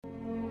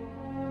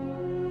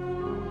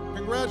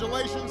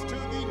congratulations to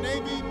the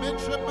Navy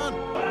midshipmen.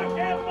 I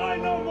can't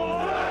find no more.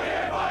 I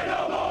can't find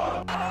no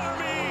more.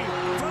 Army,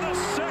 for the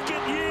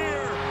second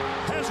year,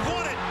 has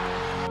won it.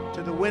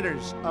 To the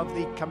winners of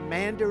the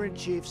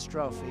Commander-in-Chief's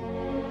Trophy,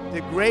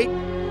 the great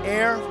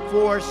Air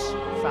Force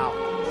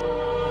Falcons. The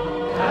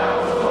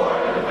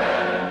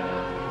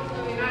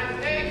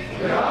United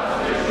States. The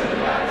Constitution of the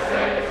United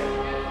States.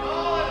 Against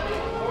all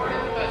enemies, foreign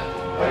and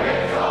domestic.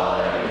 Against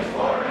all enemies,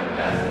 foreign and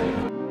domestic.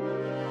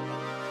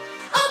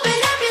 Open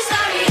up your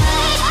story.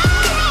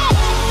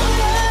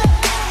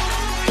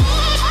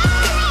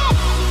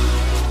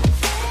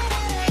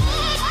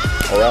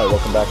 All right,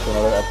 welcome back to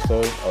another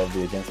episode of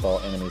the Against All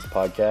Enemies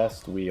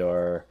podcast. We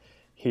are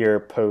here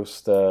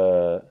post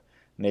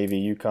Navy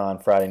Yukon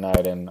Friday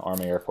night and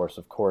Army Air Force,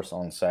 of course,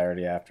 on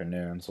Saturday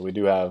afternoon. So we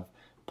do have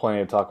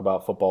plenty to talk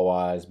about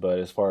football-wise, but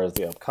as far as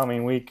the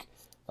upcoming week,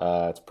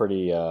 it's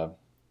pretty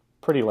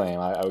lame.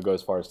 I would go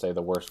as far as say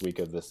the worst week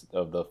of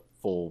the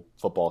full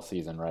football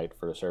season, right,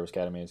 for the service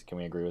academies. Can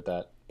we agree with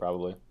that?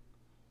 Probably.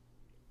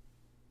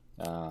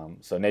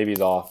 So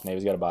Navy's off.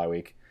 Navy's got a bye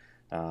week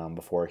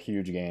before a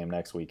huge game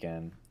next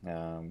weekend,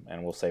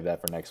 and we'll save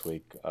that for next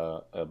week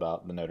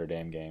about the Notre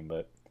Dame game.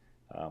 But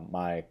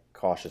my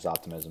cautious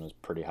optimism is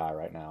pretty high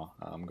right now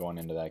going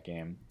into that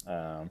game.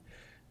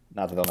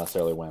 Not that they'll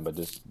necessarily win, but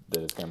just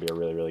that it's going to be a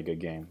really, really good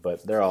game.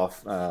 But they're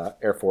off.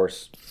 Air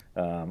Force,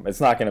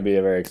 it's not going to be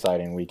a very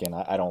exciting weekend,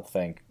 I don't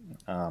think,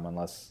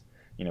 unless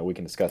we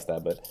can discuss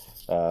that. But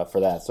for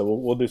that, so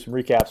we'll do some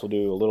recaps. We'll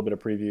do a little bit of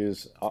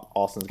previews.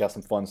 Austin's got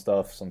some fun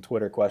stuff, some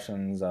Twitter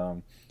questions,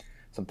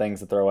 some things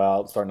to throw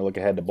out. Starting to look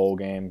ahead to bowl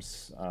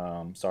games.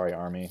 Sorry,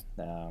 Army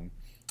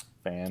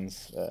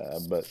fans,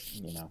 but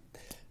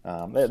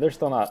they're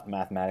still not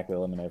mathematically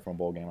eliminated from a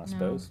bowl game, I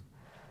suppose.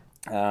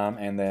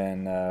 And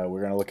then we're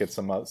going to look at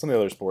some of the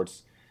other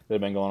sports that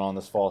have been going on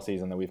this fall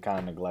season that we've kind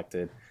of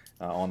neglected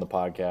on the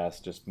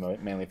podcast, just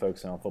mainly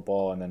focusing on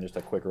football, and then just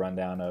a quick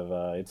rundown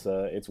of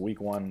it's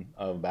week one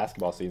of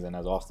basketball season,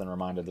 as Austin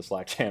reminded the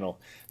Slack channel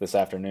this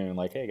afternoon,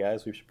 like, hey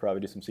guys, we should probably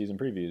do some season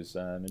previews,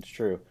 and it's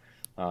true.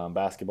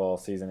 Basketball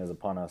season is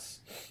upon us,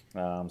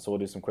 so we'll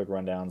do some quick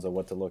rundowns of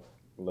what to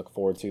look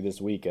forward to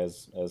this week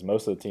as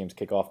most of the teams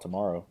kick off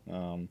tomorrow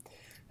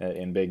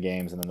in big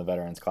games, and then the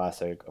Veterans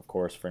Classic, of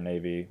course, for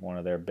Navy, one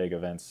of their big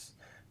events,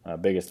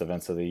 biggest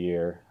events of the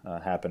year,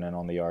 happening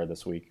on the yard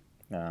this week.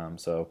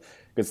 So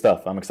good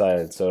stuff. I'm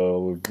excited.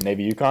 So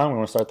Navy Yukon, we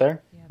want to start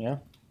there? Yeah.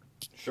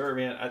 Sure,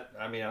 man.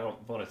 I mean, I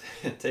don't want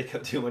to take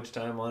up too much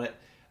time on it.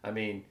 I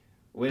mean,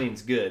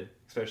 winning's good,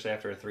 especially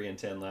after a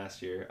 3-10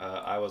 last year.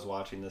 I was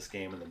watching this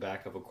game in the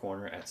back of a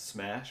corner at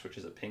Smash, which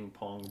is a ping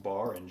pong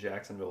bar in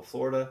Jacksonville,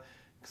 Florida,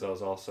 because I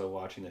was also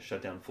watching the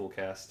Shutdown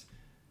Fullcast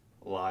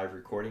live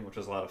recording, which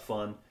was a lot of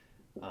fun.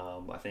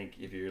 I think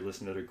if you're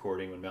listening to the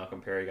recording when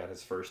Malcolm Perry got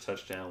his first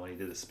touchdown when he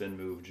did the spin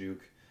move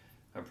juke,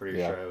 I'm pretty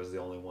sure I was the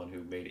only one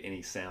who made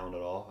any sound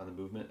at all on the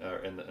movement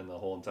or in the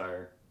whole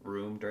entire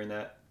room during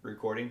that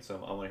recording.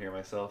 So I want to hear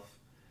myself.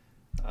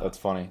 That's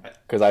funny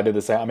because I did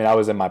the same. I mean, I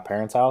was in my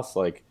parents' house,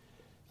 so it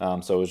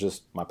was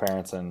just my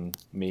parents and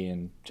me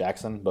and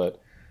Jackson, but.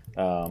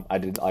 I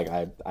did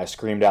I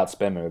screamed out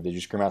spin move. Did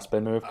you scream out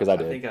spin move? Because I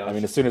did. I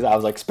mean, as soon as I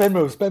was like spin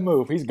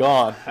move, he's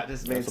gone. I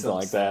just made something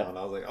like sound. That.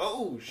 I was like,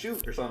 oh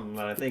shoot or something.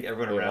 And I think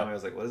everyone around me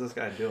was like, what is this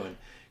guy doing?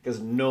 Because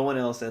no one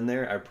else in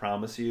there, I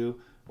promise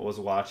you, was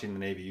watching the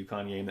Navy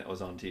Yukon game that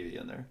was on TV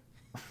in there.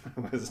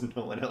 There was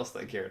no one else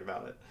that cared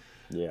about it.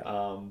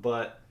 Yeah.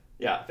 But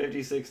yeah,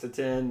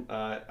 56-10.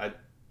 I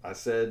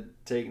said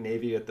take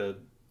Navy at the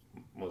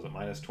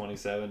minus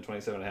 27,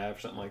 27.5 or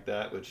something like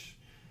that, which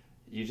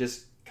you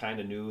just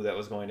kind of knew that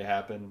was going to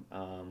happen.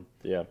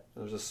 There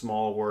was a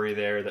small worry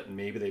there that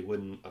maybe they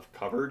wouldn't have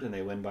covered and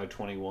they win by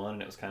 21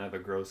 and it was kind of a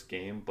gross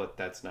game, but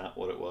that's not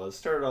what it was.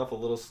 Started off a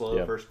little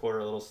slow, first quarter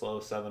a little slow,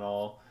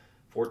 7-all,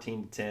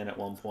 14-10 at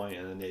one point,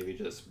 and the Navy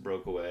just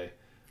broke away.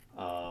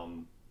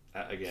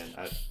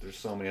 There's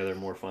so many other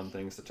more fun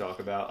things to talk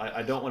about.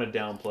 I don't want to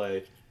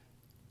downplay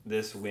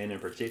this win in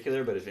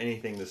particular, but if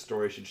anything, the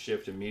story should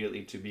shift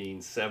immediately to being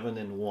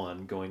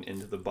 7-1 going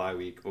into the bye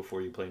week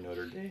before you play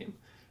Notre Dame.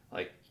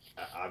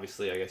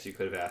 Obviously, I guess you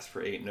could have asked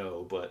for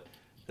 8-0, but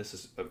this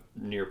is a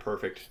near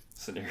perfect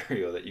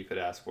scenario that you could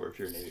ask for if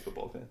you're a Navy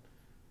football fan.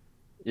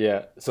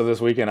 Yeah. So this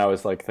weekend I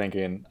was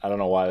thinking, I don't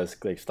know why this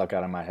stuck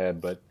out in my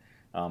head, but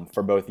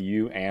for both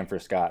you and for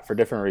Scott, for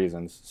different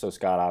reasons. So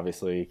Scott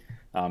obviously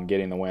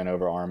getting the win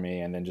over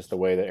Army, and then just the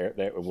way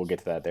that we'll get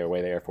to that. The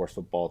way the Air Force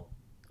football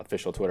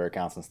official Twitter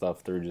accounts and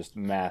stuff threw just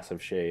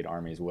massive shade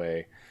Army's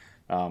way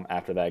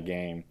after that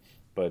game,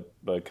 but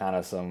kind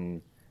of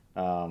some.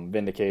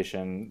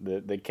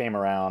 Vindication that came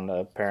around.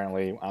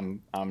 Apparently,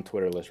 I'm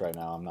Twitterless right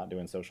now. I'm not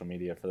doing social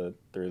media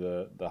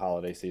through the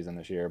holiday season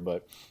this year,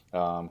 but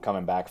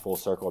coming back full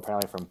circle.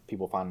 Apparently, from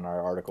people finding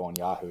our article on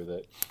Yahoo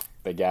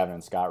that Gavin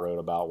and Scott wrote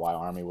about why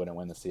Army wouldn't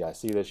win the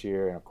CIC this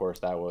year, and of course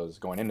that was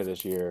going into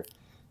this year.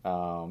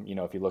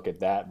 If you look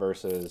at that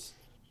versus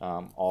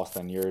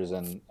Austin, yours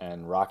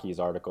and Rocky's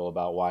article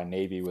about why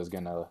Navy was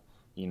gonna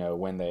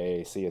win the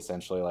AAC,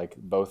 essentially, like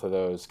both of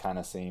those kind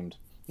of seemed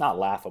not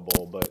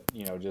laughable, but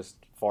just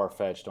far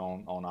fetched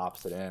on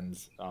opposite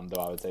ends.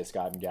 Though I would say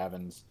Scott and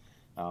Gavin's,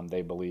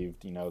 they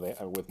believed they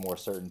with more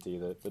certainty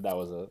that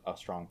was a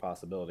strong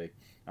possibility.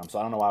 So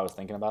I don't know why I was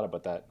thinking about it,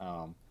 but that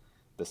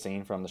the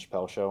scene from the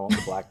Chappelle Show on the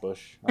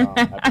Blackbush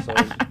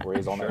episode where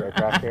he's on the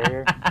aircraft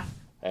carrier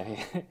and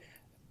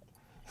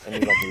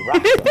he's like, "We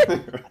rocked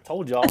them.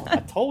 I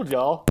told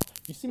y'all.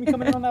 You see me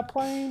coming in on that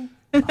plane."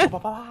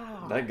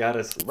 That got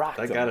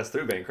us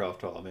through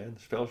Bancroft Hall, man. The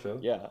Chappelle Show.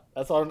 Yeah,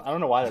 that's all. I don't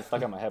know why that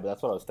stuck in my head, but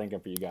that's what I was thinking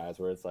for you guys.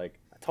 Where it's like,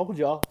 I told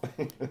y'all,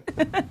 we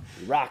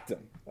rocked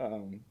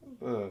them.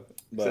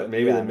 But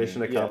maybe the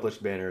mission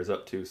accomplished banner is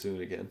up too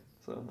soon again.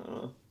 So I don't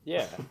know.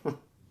 Yeah.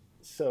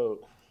 So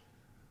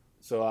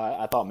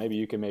I thought maybe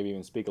you could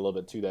even speak a little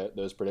bit to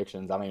those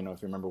predictions. I don't even know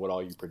if you remember what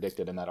all you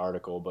predicted in that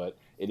article, but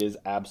it is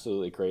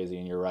absolutely crazy.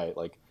 And you're right.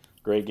 Like,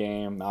 great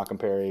game, Malcolm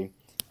Perry.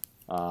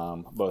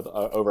 Both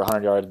over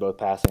 100 yards, both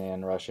passing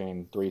and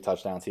rushing, 3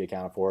 touchdowns he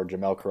accounted for.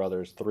 Jamel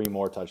Carruthers, 3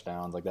 more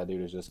touchdowns. Like, that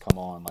dude has just come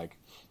on, like,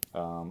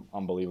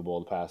 unbelievable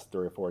the past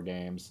 3 or 4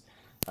 games.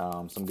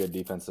 Some good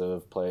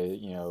defensive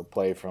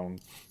play from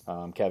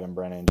Kevin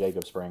Brennan,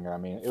 Jacob Springer. I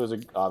mean, it was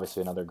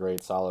obviously another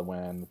great, solid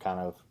win, kind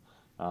of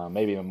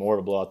maybe even more of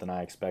a blowout than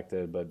I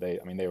expected. But they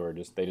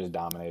just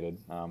dominated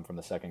from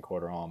the second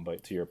quarter on.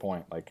 But to your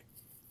point, like,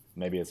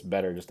 maybe it's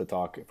better just to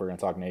talk, if we're going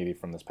to talk Navy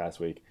from this past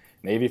week.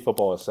 Navy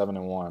football is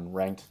 7-1,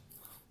 ranked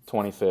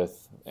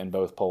 25th in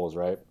both polls,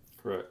 right?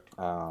 Correct.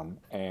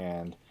 This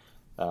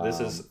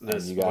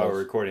while we're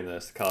recording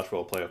this, the College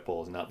Football Playoff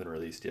poll has not been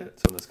released yet.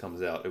 So when this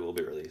comes out, it will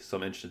be released. So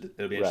it'll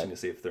be interesting to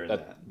see if they're in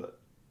that. But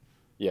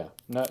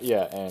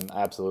and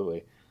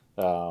absolutely.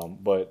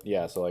 But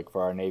yeah, so like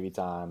for our Navy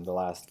time, the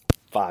last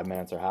 5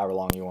 minutes or however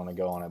long you want to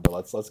go on it, but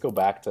let's go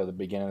back to the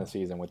beginning of the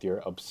season with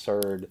your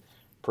absurd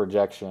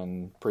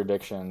prediction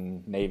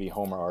Navy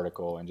Homer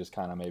article and just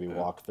kind of maybe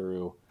walk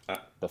through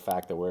the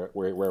fact that we're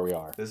where we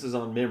are. This is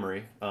on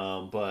memory,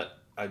 but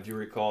I do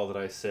recall that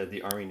I said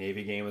the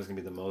Army-Navy game was going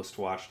to be the most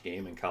watched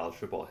game in college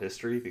football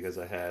history because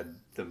I had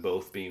them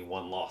both being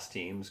one-loss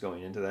teams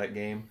going into that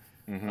game.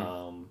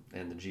 Mm-hmm.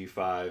 And the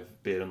G5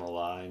 bid on the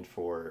line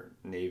for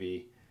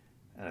Navy,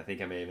 and I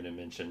think I may even have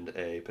mentioned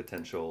a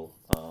potential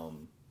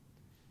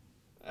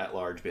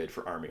at-large bid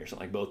for Army or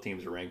something. Like, both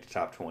teams were ranked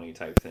top 20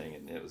 type thing,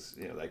 and it was,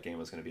 that game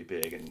was going to be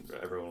big, and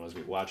everyone was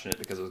going to be watching it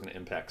because it was going to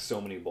impact so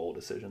many bowl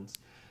decisions.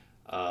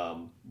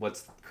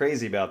 What's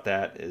crazy about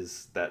that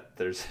is that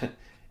there's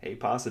a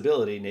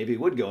possibility Navy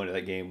would go into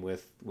that game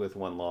with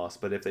one loss,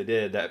 but if they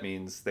did, that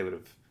means they would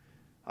have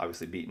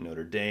obviously beaten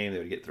Notre Dame, they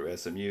would get through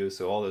SMU,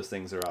 so all those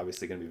things are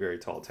obviously going to be very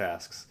tall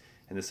tasks.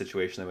 In this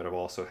situation, they would have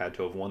also had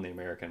to have won the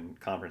American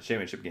Conference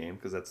Championship game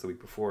because that's the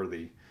week before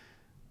the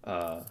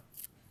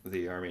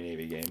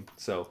Army-Navy game.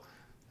 So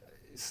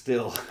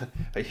still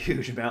a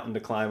huge mountain to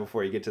climb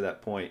before you get to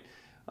that point.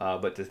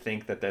 But to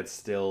think that that's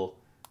still,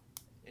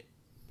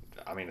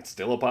 I mean, it's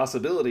still a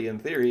possibility in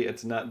theory.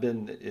 It's not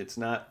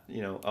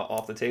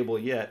off the table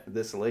yet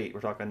this late. We're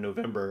talking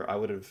November.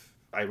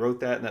 I wrote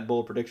that in that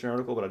bold prediction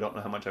article, but I don't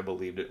know how much I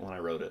believed it when I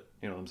wrote it.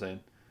 You know what I'm saying?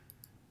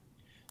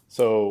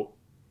 So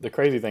the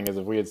crazy thing is,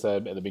 if we had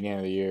said at the beginning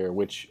of the year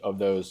which of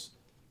those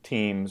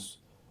teams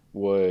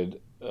would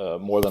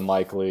more than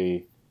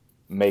likely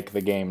make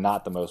the game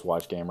not the most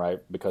watched game,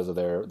 right? Because of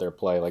their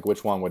play, like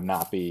which one would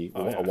not be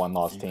a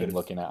one-loss team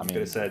looking at? I mean, could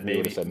have said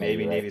maybe right?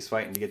 Navy's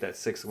fighting to get that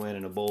 6th win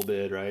in a bowl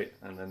bid, right?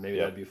 And then maybe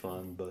that'd be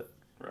fun, but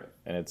right.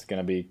 And it's going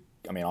to be,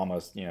 I mean,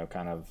 almost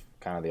kind of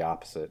the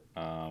opposite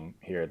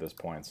here at this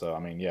point. So I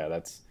mean, yeah,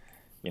 that's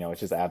it's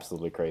just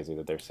absolutely crazy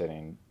that they're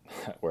sitting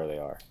where they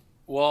are.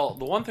 Well,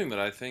 the one thing that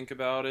I think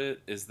about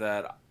it is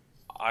that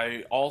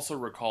I also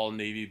recall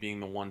Navy being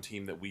the one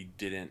team that we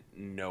didn't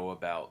know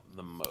about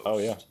the most. Oh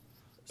yeah.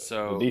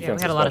 So we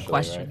had a lot of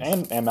questions,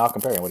 right? And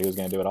Malcolm Perry, what he was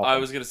going to do at all. I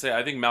was going to say,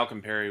 I think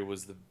Malcolm Perry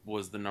was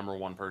the number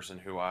one person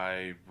who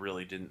I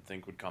really didn't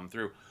think would come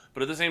through.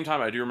 But at the same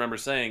time, I do remember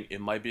saying it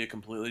might be a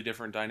completely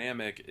different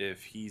dynamic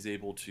if he's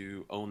able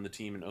to own the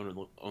team and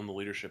own the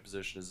leadership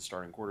position as a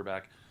starting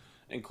quarterback.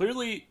 And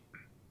clearly,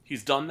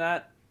 he's done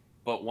that.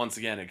 But once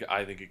again,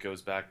 I think it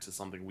goes back to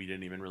something we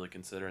didn't even really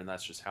consider, and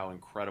that's just how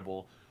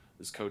incredible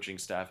this coaching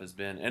staff has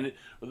been. And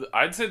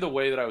I'd say the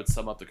way that I would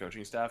sum up the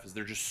coaching staff is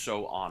they're just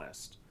so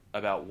honest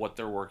about what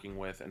they're working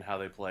with and how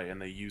they play,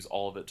 and they use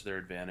all of it to their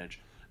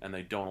advantage, and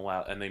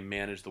they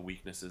manage the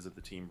weaknesses of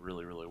the team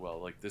really, really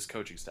well. Like, this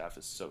coaching staff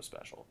is so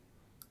special.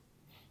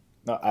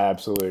 No, I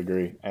absolutely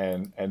agree.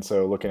 And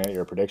so looking at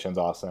your predictions,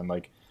 Austin,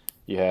 like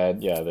you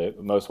had, the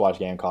most watched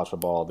game in college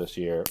football this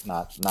year,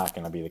 not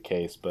going to be the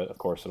case, but of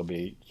course it'll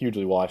be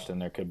hugely watched,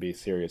 and there could be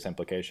serious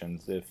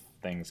implications if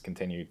things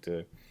continue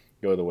to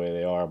go the way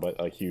they are, but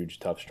a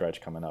huge tough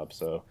stretch coming up.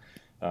 So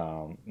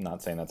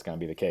not saying that's going to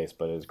be the case,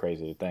 but it's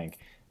crazy to think.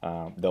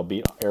 They'll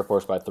beat Air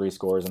Force by 3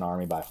 scores and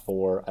Army by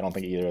 4. I don't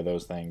think either of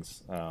those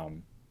things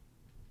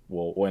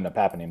will end up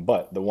happening.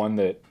 But the one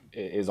that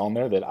is on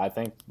there that I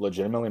think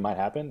legitimately might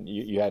happen,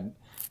 you had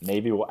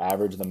Navy will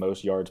average the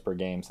most yards per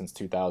game since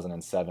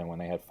 2007 when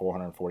they had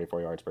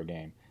 444 yards per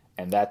game.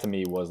 And that to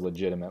me was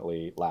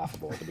legitimately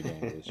laughable at the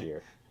beginning of this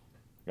year.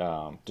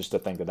 just to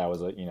think that was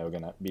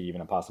going to be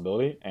even a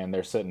possibility. And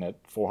they're sitting at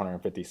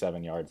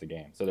 457 yards a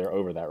game, so they're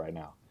over that right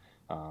now.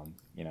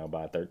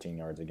 By 13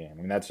 yards a game. I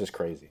mean, that's just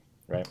crazy,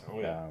 right? Oh,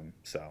 yeah.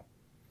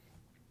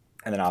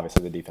 And then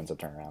obviously the defensive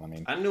turnaround. I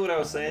mean, I knew what I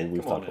was saying.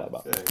 We've Come on talked a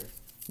lot now. about that.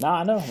 No,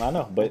 I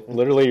know. But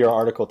literally your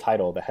article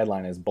title, the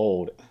headline is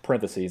bold,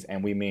 parentheses,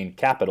 and we mean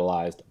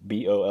capitalized,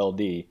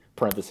 BOLD,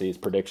 parentheses,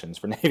 predictions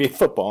for Navy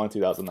football in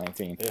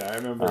 2019. Yeah, I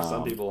remember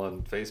some people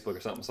on Facebook or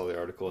something saw the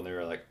article and they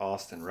were like,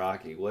 Austin,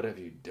 Rocky, what have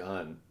you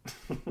done?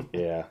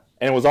 Yeah.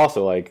 And it was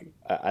also like,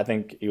 I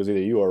think it was either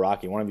you or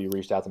Rocky. One of you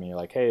reached out to me. You're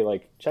like, hey,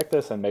 like, check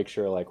this and make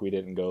sure like we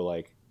didn't go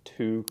like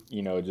too,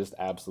 just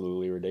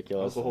absolutely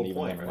ridiculous. That was the whole and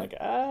even point, then, right?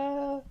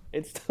 I'm like,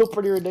 it's still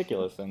pretty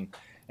ridiculous.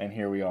 And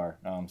here we are,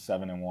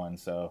 7-1.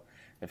 So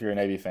if you're a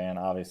Navy fan,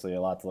 obviously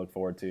a lot to look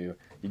forward to.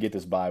 You get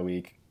this bye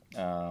week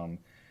to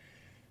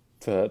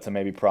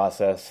maybe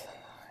process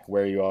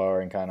where you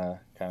are and kind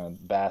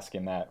of bask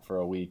in that for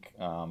a week,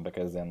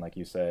 because then, like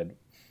you said,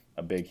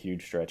 a big,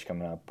 huge stretch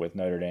coming up with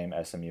Notre Dame,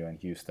 SMU, and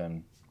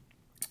Houston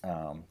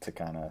to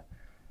kind of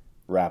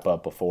wrap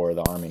up before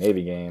the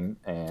Army-Navy game,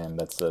 and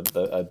that's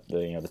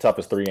the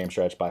toughest 3-game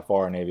stretch by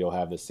far Navy will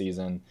have this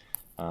season.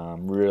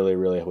 Really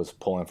was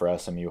pulling for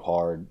SMU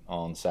hard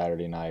on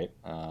Saturday night.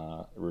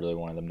 Really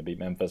wanted them to beat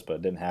Memphis, but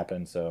it didn't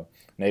happen. So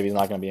Navy's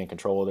not going to be in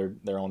control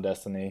of their own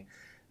destiny.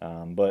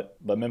 But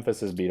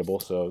Memphis is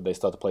beatable, so they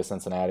still have to play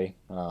Cincinnati,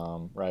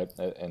 right?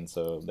 And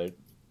so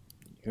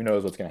who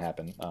knows what's going to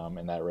happen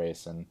in that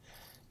race. And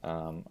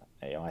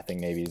I think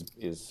Navy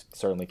is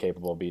certainly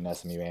capable of beating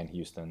SMU and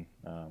Houston.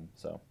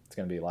 So it's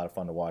going to be a lot of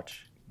fun to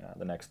watch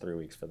the next 3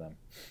 weeks for them.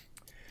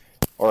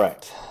 All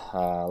right,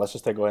 let's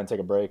just go ahead and take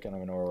a break. I don't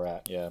even know where we're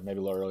at. Yeah, maybe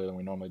a little earlier than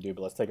we normally do,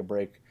 but let's take a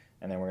break,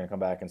 and then we're going to come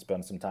back and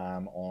spend some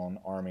time on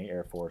Army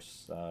Air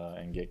Force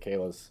and get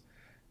Kayla's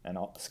and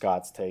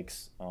Scott's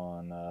takes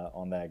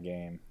on that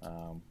game,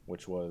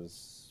 which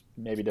was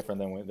maybe different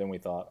than we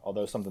thought,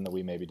 although something that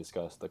we maybe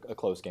discussed. A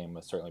close game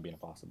must certainly be a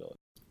possibility.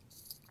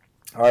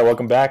 All right,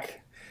 welcome back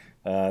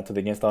to the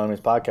Against All Enemies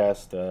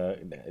podcast.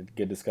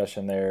 Good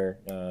discussion there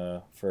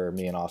for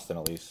me and Austin,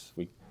 at least.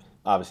 We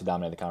obviously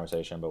dominated the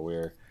conversation, but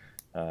we're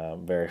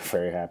very,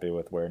 very happy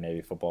with where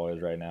Navy football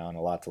is right now, and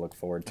a lot to look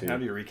forward to. How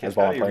do you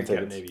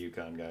recap Navy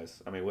UConn,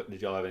 guys? I mean,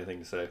 did y'all have anything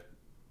to say?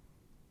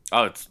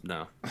 Oh, it's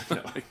no.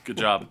 Good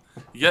job.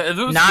 Yeah,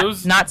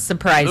 not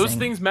surprising. Those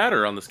things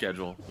matter on the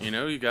schedule.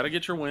 You got to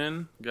get your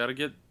win. Got to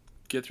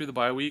get through the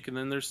bye week, and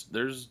then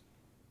there's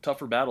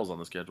tougher battles on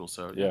the schedule.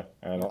 So yeah,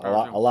 and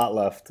a lot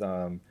left.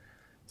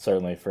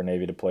 Certainly for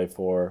Navy to play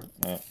for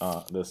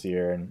this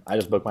year, and I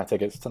just booked my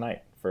tickets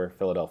tonight for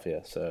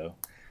Philadelphia. So.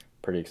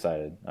 Pretty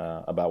excited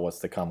about what's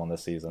to come on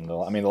this season. The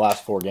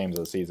last 4 games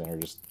of the season are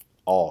just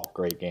all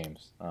great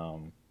games.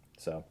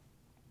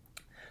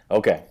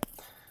 Okay.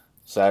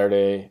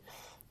 Saturday,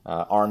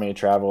 Army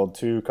traveled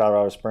to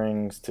Colorado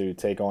Springs to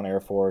take on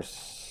Air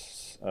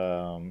Force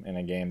in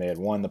a game they had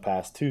won the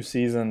past 2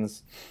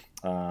 seasons.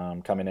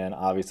 Coming in,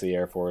 obviously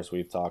Air Force.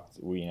 We've talked.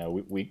 We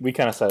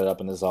kind of set it up,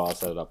 and this is all I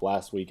set it up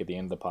last week at the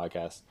end of the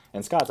podcast.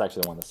 And Scott's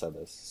actually the one that said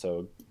this.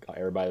 So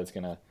everybody that's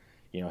gonna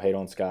hate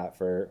on Scott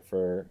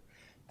for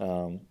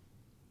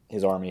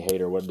his Army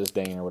hate or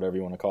disdain or whatever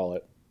you want to call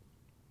it.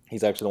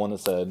 He's actually the one that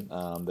said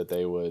that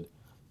they would,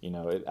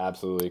 it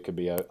absolutely could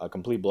be a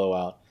complete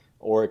blowout,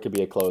 or it could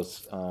be a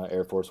close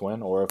Air Force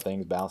win, or if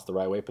things bounce the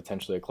right way,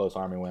 potentially a close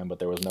Army win, but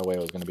there was no way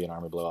it was going to be an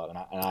Army blowout,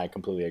 and I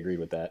completely agreed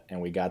with that,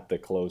 and we got the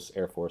close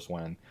Air Force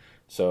win.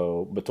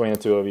 So between the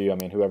two of you,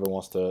 whoever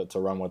wants to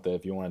run with it,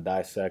 if you want to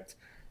dissect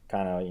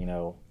kind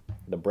of,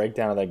 the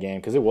breakdown of that game,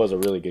 because it was a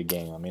really good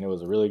game. It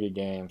was a really good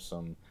game,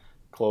 some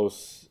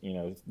close,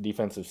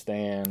 defensive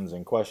stands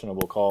and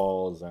questionable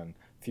calls and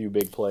a few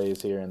big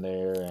plays here and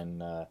there.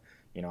 And,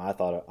 I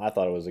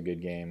thought it was a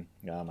good game.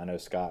 I know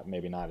Scott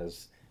maybe not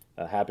as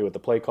happy with the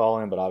play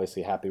calling, but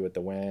obviously happy with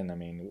the win.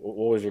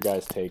 What was your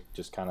guys' take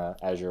just kind of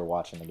as you're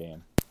watching the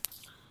game?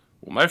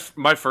 Well,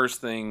 my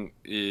first thing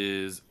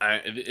is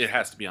it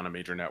has to be on a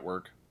major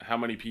network. How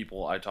many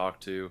people I talk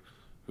to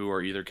who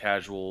are either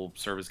casual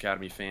Service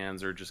Academy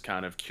fans or just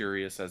kind of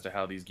curious as to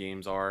how these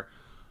games are.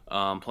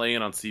 Playing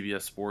it on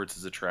CBS Sports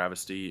is a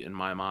travesty in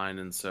my mind,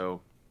 and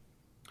so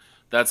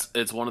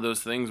it's one of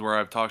those things where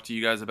I've talked to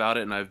you guys about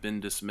it, and I've been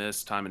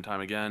dismissed time and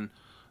time again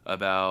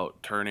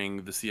about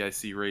turning the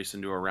CIC race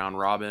into a round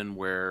robin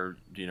where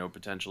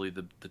potentially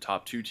the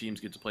top 2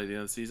 teams get to play at the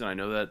end of the season. I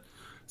know that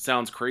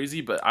sounds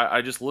crazy, but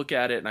I just look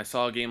at it and I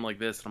saw a game like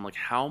this, and I'm like,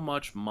 how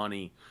much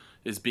money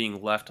is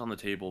being left on the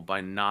table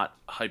by not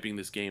hyping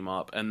this game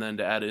up? And then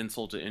to add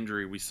insult to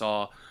injury, we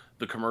saw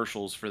the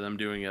commercials for them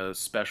doing a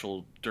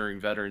special during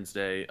Veterans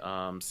Day,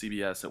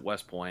 CBS at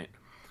West Point.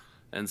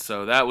 And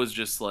so that was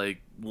just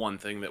like one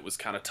thing that was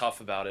kind of tough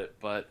about it.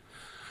 But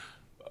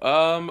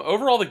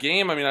overall the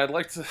game, I'd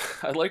like to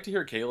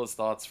hear Kayla's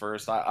thoughts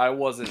first. I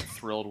wasn't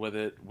thrilled with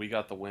it. We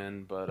got the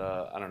win, but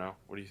I don't know.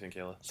 What do you think,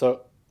 Kayla?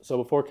 So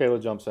before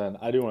Kayla jumps in,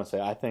 I do want to say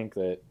I think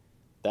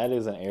that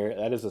is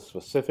a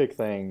specific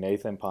thing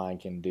Nathan Pine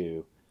can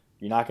do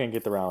You're not going to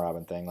get the round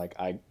robin thing. Like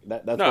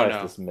that's No, why no.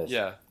 it's dismissed.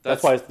 Yeah,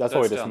 that's why we that's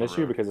down dismiss the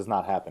you road. because it's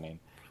not happening.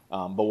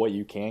 But what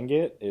you can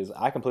get is,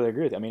 I completely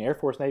agree with you. I mean, Air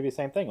Force Navy,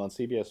 same thing on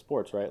CBS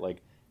Sports, right?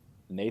 Like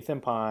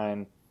Nathan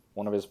Pine,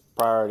 one of his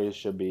priorities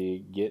should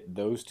be get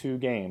those 2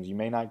 games. You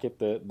may not get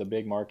the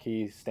big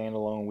marquee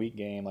standalone week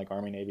game like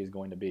Army Navy is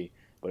going to be,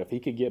 but if he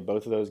could get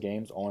both of those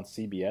games on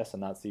CBS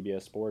and not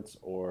CBS Sports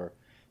or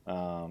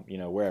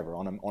wherever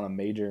on a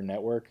major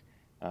network,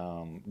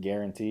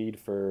 guaranteed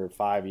for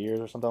 5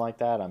 years or something like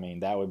that, I mean,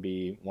 that would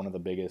be one of the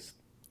biggest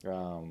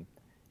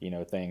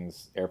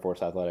things Air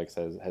Force Athletics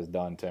has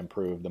done to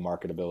improve the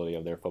marketability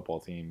of their football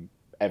team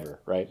ever,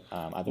 right?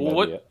 I think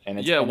What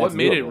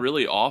made it doable.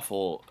 really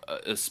awful,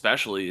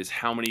 especially, is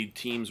how many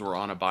teams were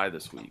on a bye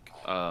this week.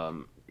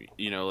 Alabama,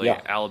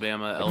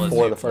 LSU.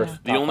 4 of the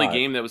first The top only 5.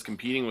 game that was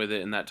competing with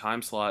it in that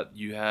time slot,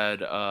 you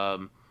had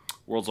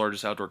World's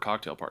Largest Outdoor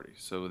Cocktail Party.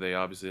 So they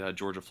obviously had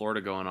Georgia,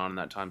 Florida going on in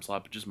that time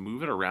slot, but just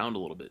move it around a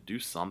little bit. Do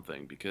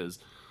something, because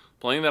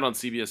playing that on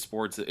CBS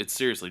Sports, it's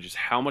seriously just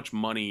how much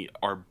money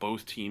are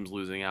both teams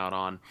losing out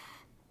on.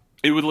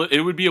 It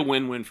would be a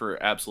win-win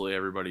for absolutely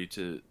everybody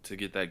to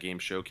get that game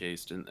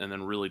showcased and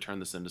then really turn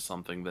this into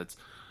something that's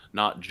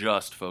not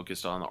just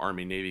focused on the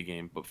Army-Navy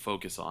game, but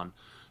focus on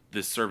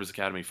this Service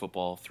Academy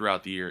football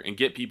throughout the year and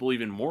get people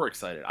even more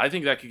excited. I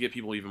think that could get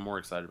people even more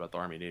excited about the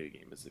Army-Navy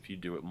game, is if you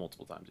do it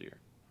multiple times a year.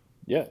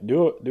 Yeah,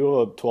 do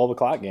a 12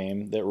 o'clock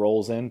game that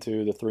rolls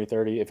into the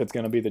 3:30. If it's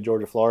going to be the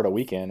Georgia Florida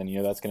weekend,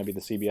 and that's going to be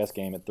the CBS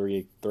game at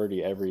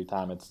 3:30 every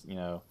time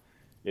that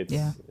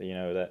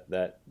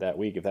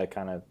week. If that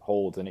kind of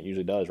holds, and it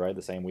usually does, right?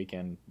 The same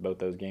weekend, both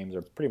those games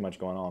are pretty much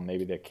going on.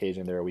 Maybe the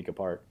occasion they're a week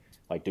apart.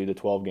 Like, do the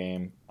 12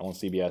 game on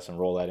CBS and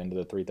roll that into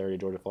the 3:30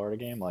 Georgia Florida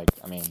game. Like,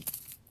 I mean,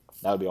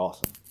 that would be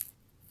awesome.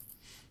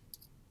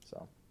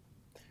 So,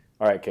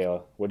 all right,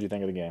 Kayla, what do you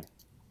think of the game?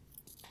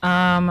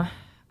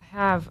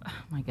 Oh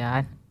my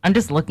God, I'm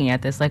just looking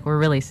at this like we're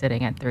really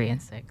sitting at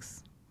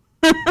 3-6.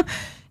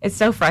 It's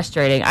so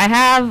frustrating. I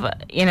have,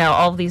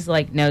 all these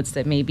like notes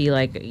that may be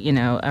like,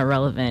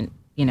 irrelevant,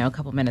 a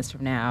couple minutes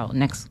from now,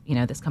 next,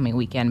 this coming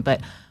weekend.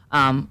 But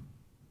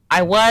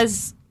I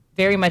was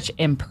very much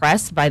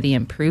impressed by the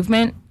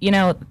improvement,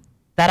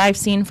 that I've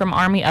seen from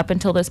Army up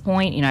until this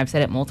point. I've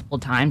said it multiple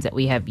times that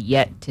we have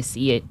yet to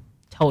see a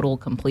total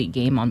complete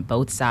game on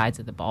both sides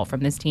of the ball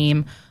from this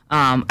team.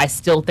 I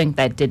still think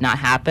that did not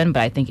happen,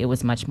 but I think it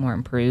was much more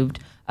improved.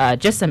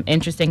 Just some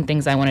interesting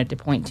things I wanted to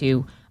point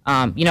to.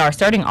 Our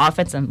starting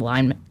offensive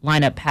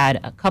lineup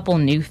had a couple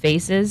new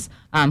faces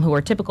who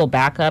are typical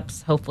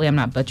backups. Hopefully I'm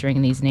not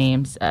butchering these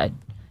names.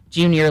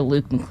 Junior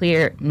Luke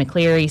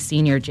McCleary,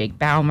 senior Jake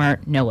Baumer,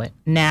 Noah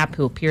Knapp,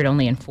 who appeared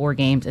only in 4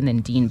 games, and then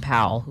Dean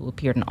Powell, who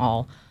appeared in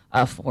all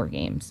 4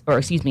 games,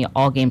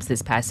 all games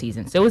this past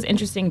season. So it was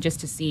interesting just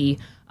to see,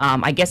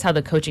 I guess, how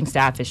the coaching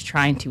staff is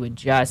trying to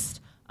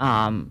adjust,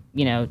 to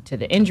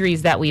the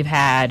injuries that we've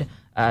had,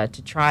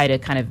 to try to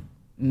kind of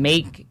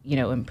make,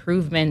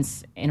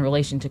 improvements in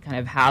relation to kind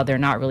of how they're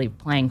not really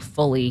playing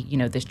fully,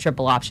 this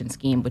triple option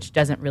scheme, which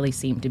doesn't really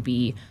seem to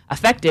be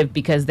effective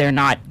because they're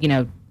not,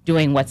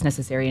 doing what's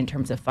necessary in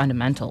terms of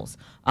fundamentals.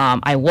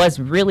 I was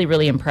really,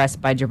 really impressed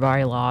by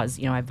Jabari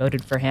Laws. I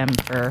voted for him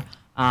for,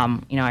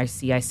 our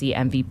CIC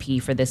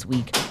MVP for this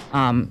week.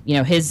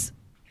 His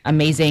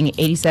amazing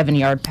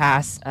 87-yard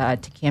pass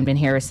to Camden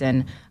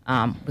Harrison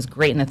was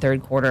great in the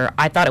third quarter.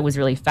 I thought it was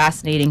really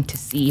fascinating to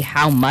see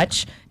how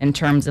much, in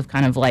terms of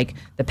kind of like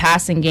the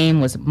passing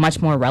game, was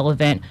much more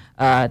relevant.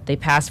 They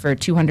passed for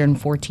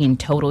 214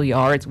 total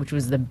yards, which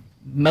was the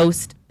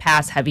most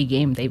pass-heavy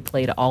game they've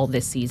played all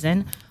this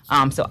season.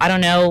 So I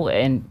don't know,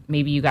 and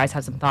maybe you guys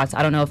have some thoughts.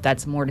 I don't know if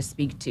that's more to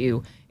speak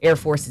to Air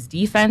Force's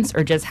defense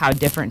or just how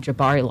different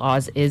Jabari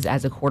Laws is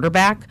as a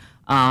quarterback.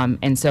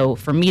 And so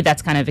for me,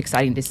 that's kind of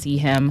exciting to see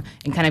him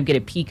and kind of get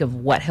a peek of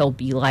what he'll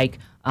be like,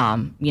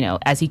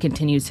 as he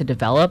continues to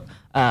develop.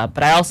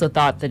 But I also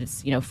thought that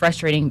it's,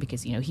 frustrating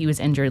because, he was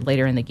injured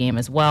later in the game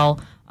as well.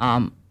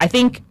 I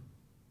think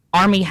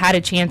Army had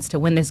a chance to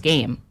win this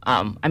game.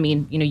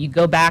 You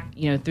go back,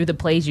 through the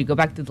plays, you go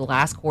back through the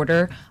last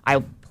quarter.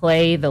 I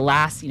play the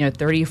last,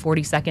 30 or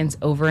 40 seconds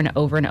over and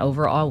over and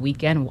over all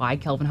weekend why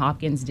Kelvin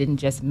Hopkins didn't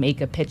just make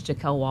a pitch to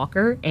Kel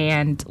Walker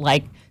and,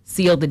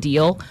 seal the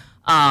deal.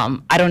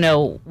 I don't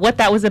know what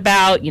that was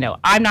about.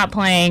 I'm not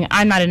playing.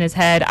 I'm not in his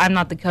head. I'm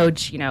not the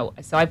coach,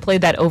 So I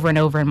played that over and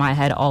over in my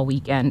head all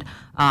weekend.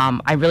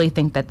 I really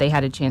think that they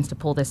had a chance to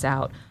pull this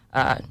out.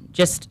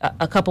 Just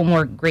a couple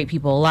more great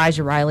people.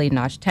 Elijah Riley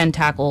notched 10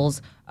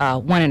 tackles,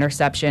 1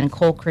 interception.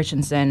 Cole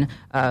Christensen,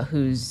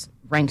 who's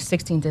ranked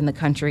 16th in the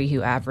country,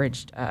 who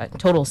averaged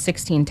total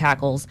 16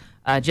 tackles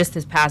just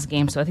this past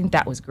game. So I think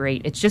that was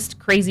great. It's just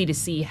crazy to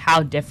see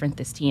how different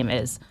this team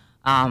is.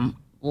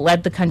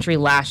 Led the country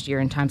last year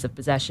in times of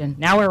possession.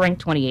 Now we're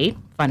ranked 28.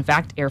 Fun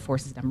fact, Air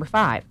Force is number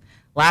 5.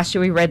 Last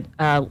year we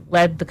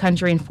led the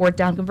country in 4th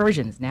down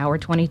conversions. Now we're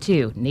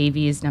 22.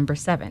 Navy is number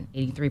 7,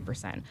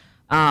 83%.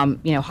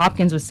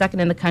 Hopkins was second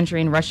in the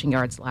country in rushing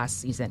yards last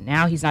season.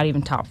 Now he's not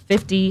even top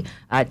 50.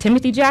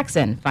 Timothy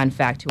Jackson, fun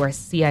fact, who our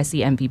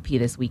CIC MVP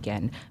this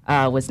weekend,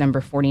 was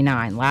number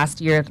 49.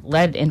 Last year,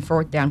 led in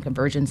fourth down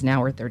conversions.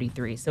 Now we're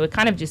 33. So it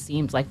kind of just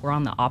seems like we're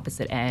on the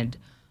opposite end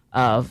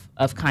of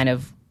kind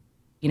of,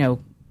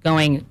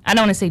 going, I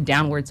don't want to say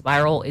downward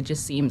spiral. It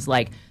just seems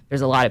like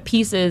there's a lot of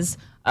pieces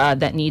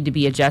that need to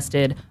be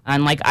adjusted.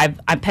 And like I've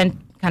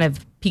kind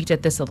of peeked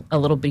at this a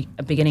little bit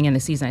beginning in the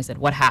season. I said,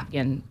 what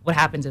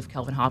happens if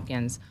Kelvin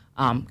Hopkins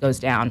goes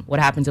down? What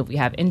happens if we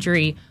have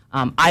injury?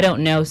 I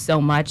don't know so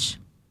much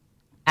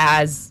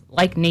as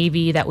like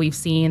Navy that we've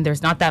seen.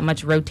 There's not that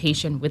much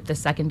rotation with the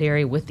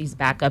secondary, with these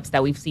backups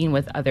that we've seen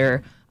with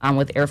other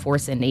with Air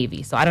Force and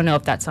Navy. So I don't know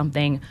if that's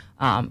something,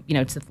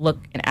 to look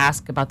and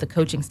ask about the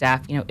coaching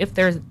staff, if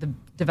they're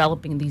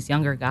developing these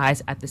younger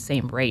guys at the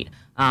same rate,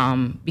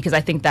 because I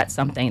think that's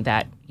something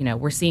that,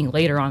 we're seeing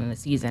later on in the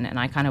season, and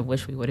I kind of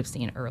wish we would have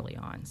seen early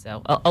on.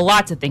 So a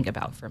lot to think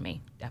about for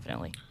me,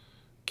 definitely.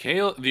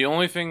 Kayla, the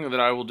only thing that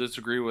I will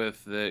disagree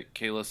with that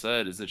Kayla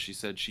said is that she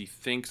said she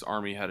thinks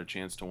Army had a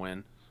chance to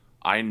win.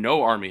 I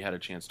know Army had a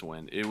chance to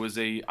win. It was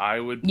I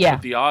would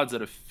put the odds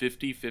at a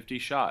 50-50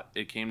 shot.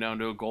 It came down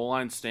to a goal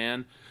line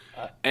stand.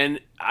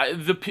 And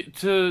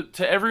to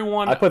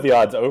everyone, I put the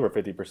odds over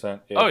 50%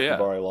 if yeah.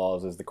 Jabari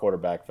Laws is the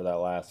quarterback for that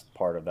last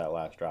part of that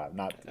last drive.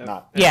 Not.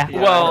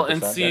 Well, 100%.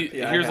 and see,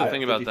 here's the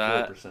thing about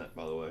that.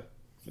 By the way.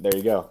 There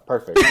you go.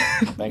 Perfect.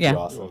 Thank you,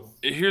 Austin.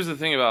 Here's the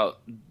thing about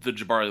the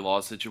Jabari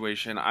Laws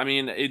situation. I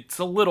mean, it's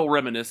a little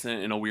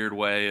reminiscent in a weird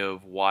way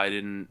of why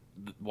didn't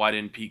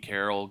Pete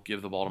Carroll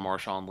give the ball to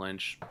Marshawn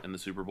Lynch in the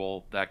Super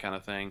Bowl, that kind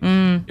of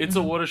thing. It's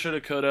a woulda,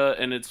 shoulda, coulda,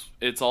 and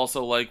it's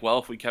also like, well,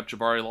 if we kept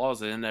Jabari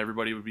Laws in,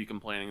 everybody would be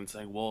complaining and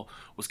saying, well,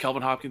 was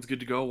Kelvin Hopkins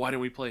good to go? Why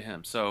didn't we play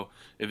him? So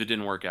if it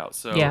didn't work out.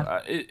 So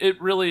it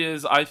really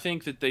is. I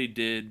think that they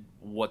did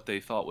what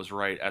they thought was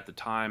right at the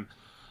time.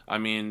 I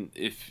mean,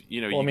 if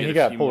he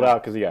got pulled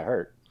out because he got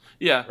hurt.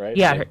 Yeah, right.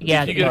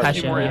 If you get a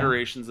few more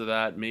iterations of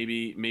that,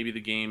 maybe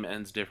the game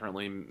ends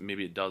differently.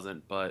 Maybe it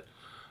doesn't. But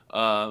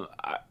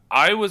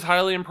I was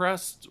highly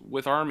impressed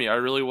with Army. I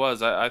really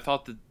was. I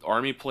thought that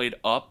Army played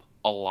up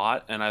a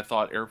lot, and I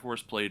thought Air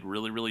Force played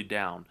really, really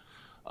down.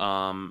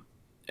 And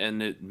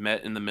it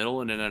met in the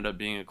middle, and it ended up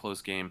being a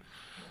close game.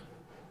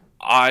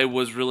 I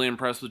was really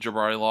impressed with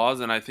Jabari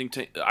Laws, and I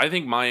think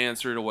my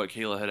answer to what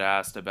Kayla had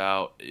asked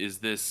about is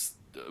this.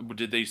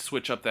 Did they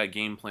switch up that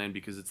game plan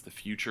because it's the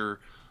future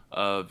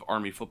of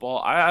Army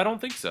football? I don't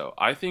think so.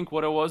 I think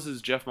what it was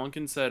is Jeff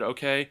Monken said,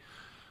 okay,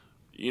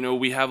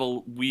 we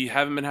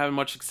haven't been having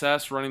much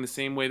success running the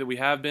same way that we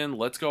have been.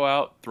 Let's go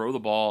out, throw the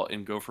ball,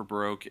 and go for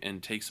broke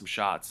and take some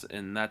shots.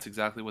 And that's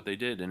exactly what they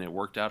did, and it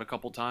worked out a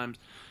couple times.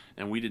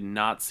 And we did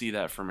not see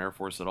that from Air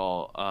Force at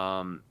all.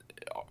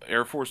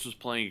 Air Force was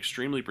playing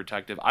extremely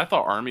protective. I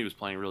thought Army was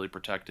playing really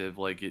protective.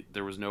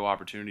 There was no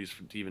opportunities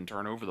to even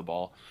turn over the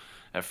ball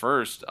at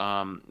first,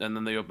 and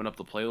then they opened up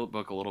the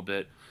playbook a little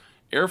bit.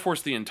 Air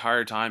Force the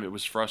entire time, it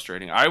was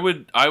frustrating. I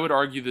would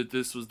argue that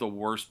this was the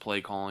worst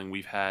play calling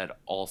we've had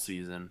all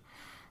season,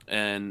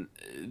 and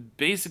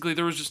basically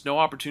there was just no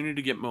opportunity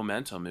to get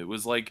momentum. It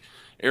was like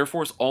Air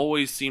Force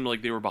always seemed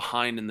like they were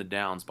behind in the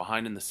downs,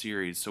 behind in the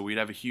series, so we'd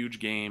have a huge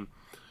game,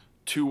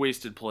 2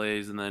 wasted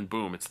plays, and then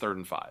boom, it's 3rd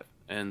and 5.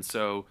 And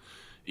so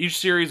each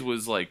series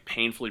was like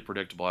painfully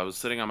predictable. I was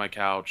sitting on my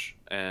couch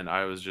and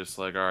I was just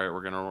like, all right,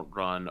 we're going to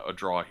run a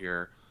draw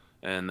here.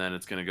 And then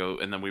it's going to go,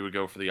 and then we would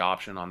go for the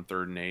option on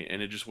 3rd and 8,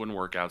 and it just wouldn't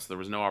work out. So there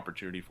was no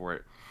opportunity for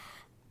it.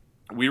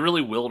 We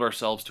really willed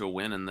ourselves to a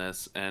win in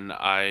this, and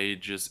I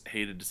just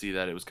hated to see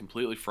that. It was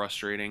completely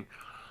frustrating.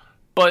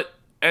 But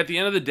at the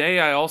end of the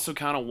day, I also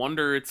kind of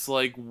wonder, it's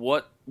like,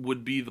 what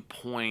would be the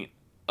point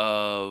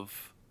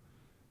of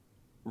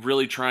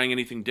really trying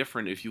anything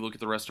different if you look at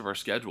the rest of our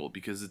schedule,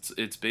 because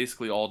it's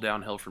basically all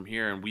downhill from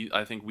here. And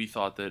I think we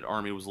thought that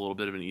Army was a little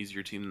bit of an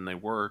easier team than they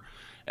were,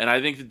 and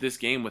I think that this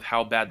game, with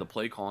how bad the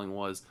play calling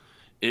was,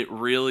 it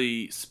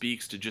really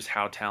speaks to just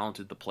how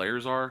talented the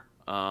players are,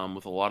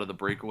 with a lot of the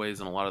breakaways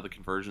and a lot of the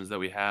conversions that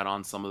we had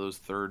on some of those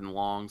 3rd and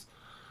longs.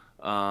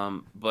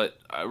 But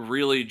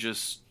really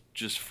just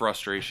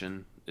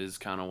frustration is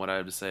kind of what I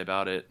have to say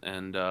about it.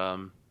 And I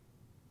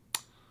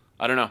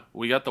don't know.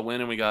 We got the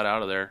win and we got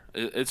out of there.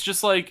 It's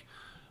just like,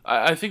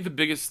 I think the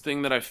biggest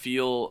thing that I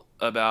feel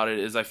about it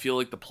is I feel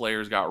like the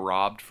players got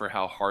robbed for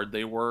how hard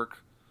they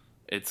work.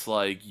 It's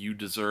like, you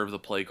deserve the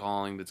play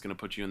calling that's going to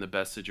put you in the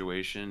best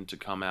situation to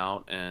come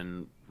out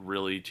and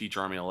really teach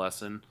Army a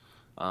lesson.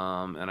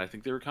 And I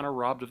think they were kind of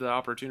robbed of the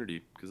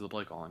opportunity because of the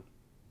play calling.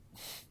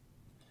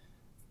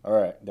 All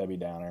right, Debbie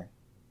Downer.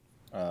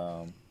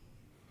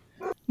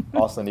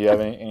 Austin, do you have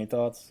any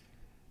thoughts?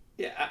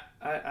 Yeah,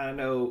 I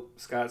know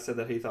Scott said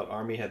that he thought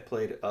Army had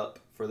played up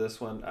for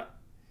this one.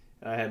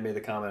 I had made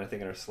the comment, I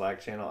think, in our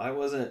Slack channel. It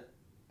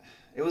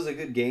was a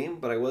good game,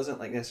 but I wasn't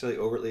necessarily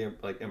overtly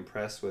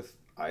impressed with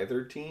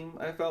either team,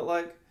 I felt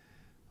like.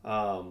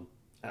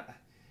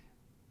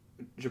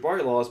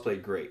 Jabari Laws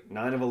played great.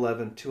 9 of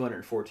 11,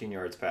 214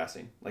 yards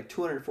passing. Like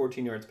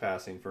 214 yards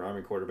passing for an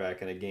Army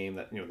quarterback in a game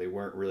that, they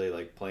weren't really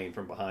like playing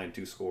from behind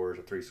 2 scores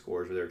or 3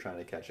 scores where they were trying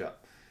to catch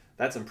up.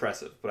 That's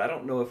impressive, but I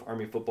don't know if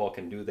Army football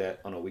can do that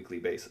on a weekly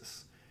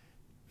basis.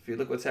 If you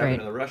look what's happening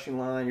in the rushing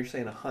line, you're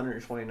saying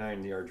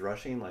 129 yards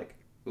rushing, like,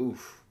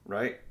 oof,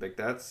 right? Like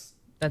that's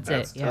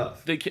it,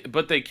 tough.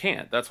 But they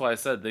can't. That's why I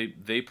said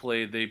they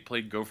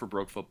played go for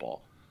broke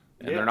football.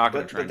 And they're not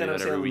going to try and do that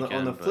every weekend.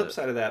 On the flip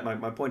side of that,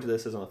 my point to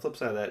this is on the flip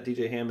side of that,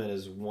 DJ Hammond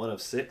is 1 of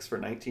 6 for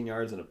 19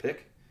 yards and a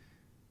pick.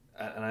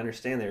 And I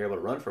understand they were able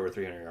to run for over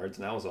 300 yards,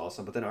 and that was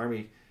awesome. But then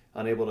Army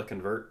unable to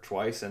convert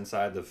twice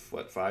inside the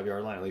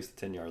 5-yard line, at least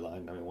the 10-yard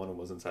line. I mean, one of them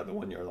was inside the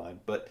 1-yard line.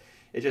 But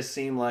it just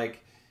seemed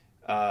like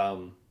I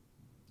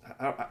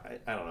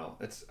don't know.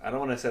 I don't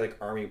want to say like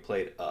Army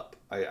played up.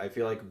 I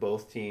feel like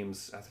both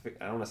teams. I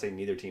don't want to say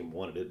neither team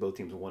wanted it. Both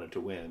teams wanted to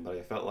win, but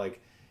I felt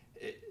like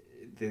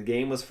the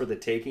game was for the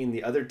taking.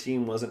 The other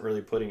team wasn't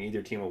really putting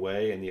either team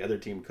away, and the other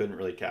team couldn't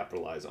really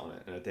capitalize on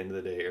it. And at the end of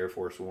the day, Air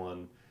Force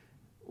won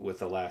with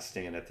the last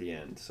stand at the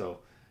end. So,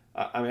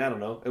 I mean, I don't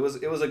know. It was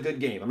a good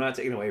game. I'm not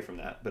taking away from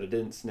that, but it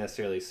didn't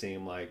necessarily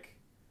seem like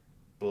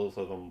both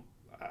of them.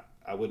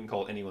 I wouldn't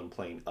call anyone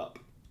playing up.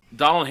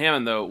 Donald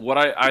Hammond, though, what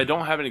I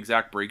don't have an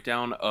exact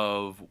breakdown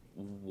of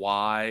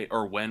why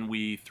or when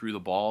we threw the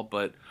ball,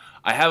 but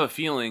I have a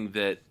feeling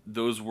that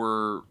those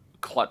were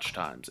clutch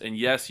times. And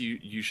yes,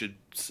 you should,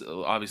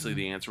 obviously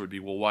the answer would be,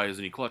 well, why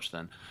isn't he clutch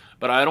then?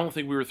 But I don't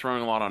think we were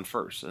throwing a lot on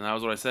first. And that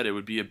was what I said. It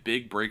would be a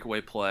big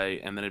breakaway play,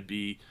 and then it'd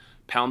be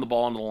pound the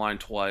ball into the line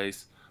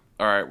twice.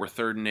 All right, we're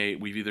 3rd and 8.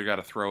 We've either got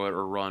to throw it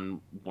or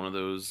run one of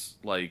those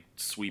like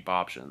sweep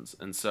options.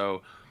 And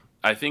so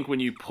I think when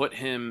you put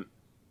him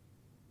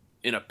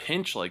in a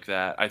pinch like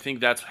that, I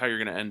think that's how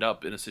you're going to end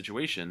up in a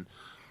situation.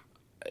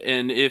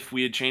 And if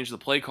we had changed the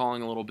play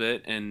calling a little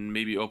bit and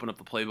maybe opened up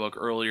the playbook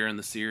earlier in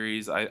the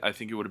series, I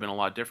think it would have been a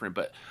lot different.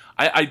 But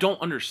I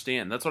don't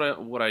understand. That's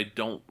what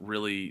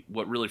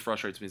really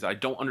frustrates me is I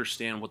don't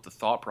understand what the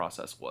thought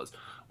process was.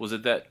 Was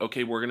it that,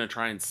 okay, we're going to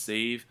try and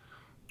save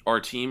our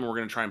team, we're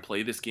going to try and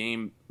play this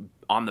game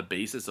on the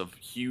basis of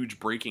huge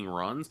breaking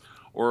runs?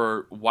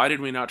 Or why did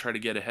we not try to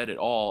get ahead at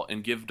all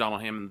and give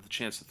Donald Hammond the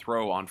chance to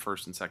throw on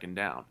 1st and 2nd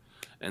down?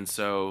 And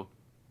so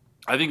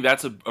I think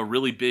that's a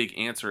really big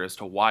answer as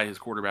to why his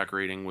quarterback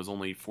rating was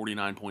only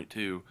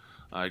 49.2.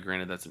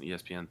 Granted, that's an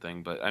ESPN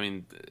thing, but I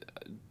mean,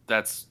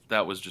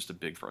 that was just a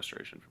big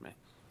frustration for me.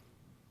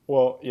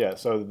 Well, yeah.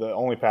 So the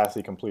only pass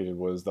he completed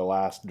was the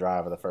last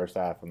drive of the first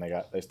half when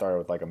they started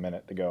with like a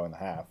minute to go in the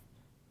half.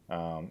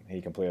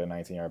 He completed a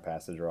 19-yard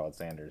pass to Gerard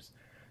Sanders.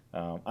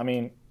 I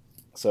mean,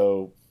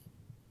 so.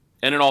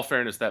 And in all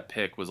fairness, that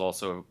pick was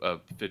also a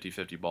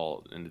 50-50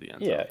 ball into the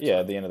end zone. Yeah,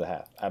 at the end of the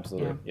half,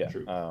 absolutely. Yeah.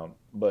 True.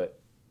 But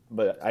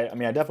I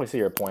mean, I definitely see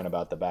your point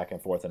about the back and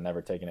forth and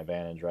never taking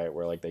advantage, right?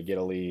 Where like they get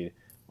a lead,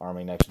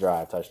 Army next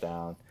drive,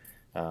 touchdown,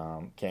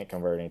 can't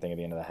convert anything at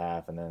the end of the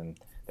half, and then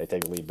they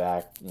take the lead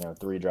back,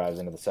 3 drives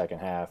into the second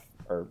half,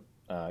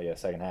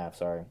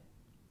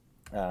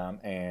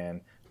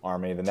 and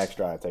Army the next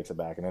drive takes it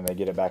back, and then they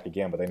get it back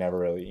again, but they never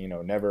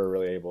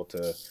really able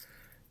to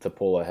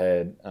pull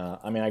ahead.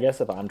 I mean, I guess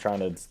if I'm trying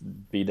to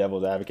be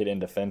devil's advocate in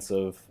defense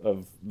of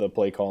the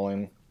play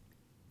calling,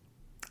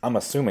 I'm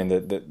assuming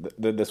that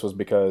this was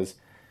because,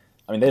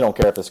 I mean, they don't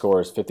care if the score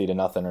is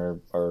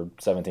 50-0 or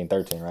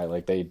 17-13, right?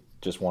 Like they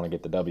just want to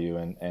get the W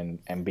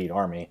and beat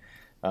Army.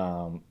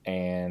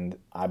 And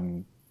I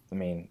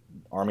mean,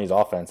 Army's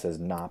offense has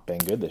not been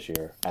good this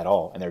year at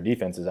all, and their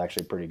defense is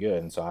actually pretty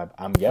good. And so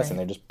I'm guessing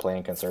they're just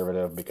playing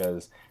conservative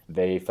because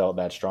they felt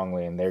that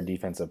strongly in their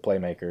defensive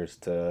playmakers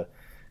to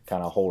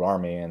kind of hold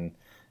Army and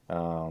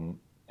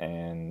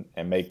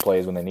make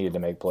plays when they needed to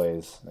make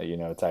plays,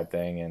 type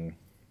thing. And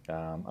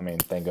I mean,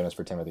 thank goodness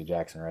for Timothy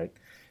Jackson, right?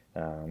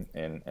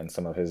 And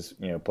some of his,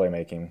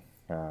 playmaking.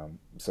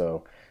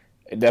 So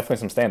definitely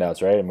some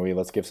standouts, right? I mean,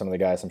 let's give some of the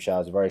guys some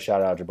shouts. We've already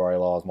shouted out Jabari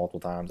Laws multiple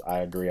times. I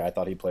agree. I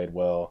thought he played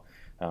well.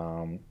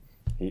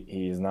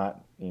 He's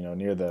not,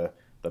 near the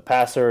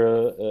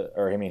passer,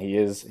 or I mean, he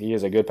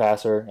is a good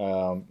passer.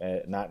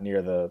 Not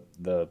near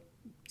the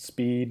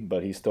speed,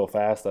 but he's still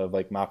fast, of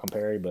like Malcolm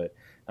Perry. But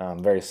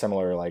very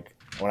similar. Like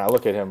when I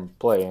look at him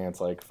playing,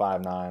 it's like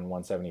 5'9",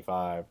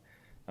 175.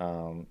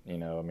 I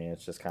mean,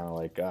 it's just kind of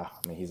like, I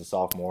mean, he's a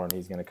sophomore and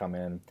he's going to come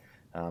in,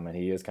 and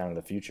he is kind of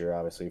the future,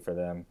 obviously, for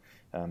them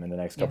in the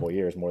next couple of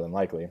years, more than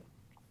likely.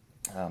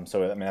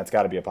 So, I mean, that's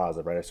got to be a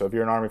positive, right? So if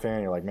you're an Army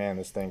fan, you're like, man,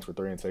 this stinks. We're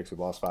 3-6. We've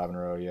lost 5 in a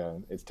row. Yeah,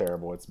 it's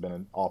terrible. It's been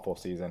an awful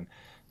season.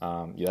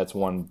 That's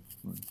one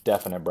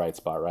definite bright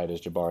spot, right,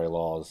 is Jabari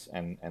Laws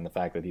and the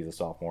fact that he's a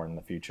sophomore in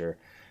the future.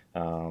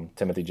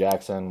 Timothy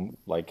Jackson,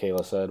 like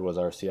Kayla said, was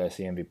our CIC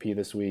MVP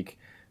this week.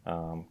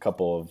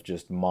 Couple of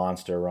just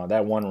monster run.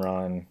 That one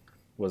run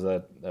was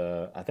I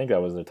think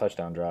that was the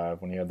touchdown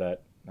drive when he had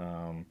that,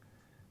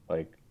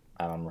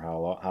 I don't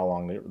remember how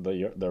long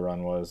the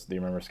run was. Do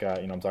you remember,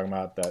 Scott? You know what I'm talking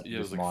about? That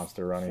just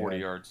monster run. 40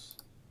 yards.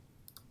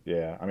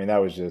 Yeah, I mean, that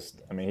was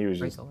just, I mean, he was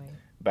just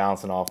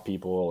bouncing off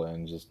people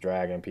and just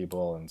dragging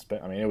people.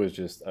 I mean, it was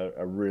just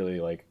a really,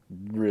 like,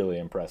 really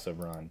impressive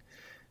run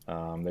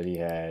that he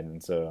had.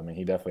 And so, I mean,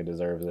 he definitely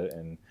deserves it.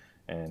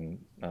 And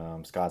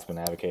Scott's been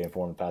advocating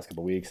for him the past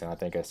couple of weeks. And I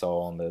think I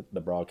saw on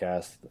the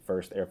broadcast the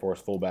first Air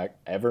Force fullback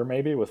ever,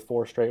 maybe, with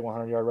 4 straight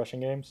 100-yard rushing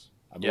games.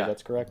 I believe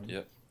that's correct.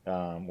 Yep.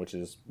 Which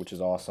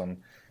is awesome.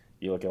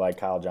 You look at like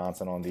Kyle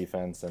Johnson on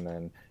defense, and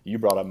then you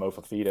brought up Mo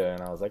Fafita,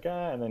 and I was like,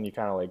 and then you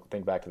kind of like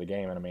think back to the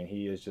game, and I mean,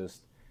 he's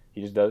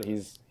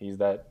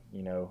that,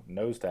 you know,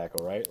 nose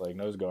tackle, right? Like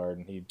nose guard,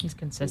 and he's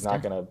consistent. He's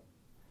not gonna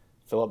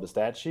fill up the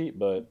stat sheet,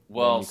 but you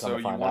want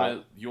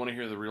to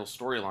hear the real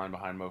storyline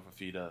behind Mo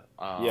Fafita?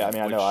 Yeah, I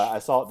mean, I know I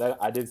saw that.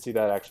 I did see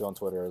that actually on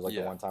Twitter. It was like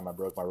the one time I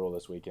broke my rule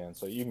this weekend,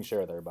 so you can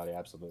share with everybody.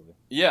 Absolutely.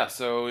 Yeah,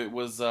 so it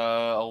was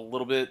a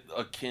little bit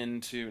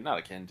not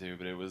akin to,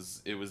 but it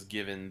was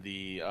given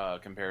the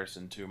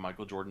comparison to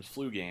Michael Jordan's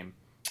flu game.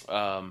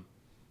 Mo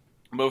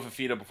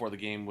Fafita before the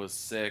game was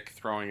sick,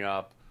 throwing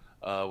up,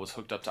 was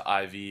hooked up to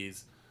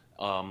IVs.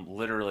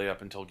 Literally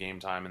up until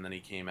game time, and then he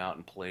came out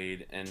and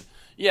played. And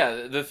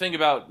yeah, the thing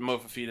about Mo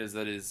Fafita is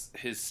that his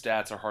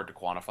stats are hard to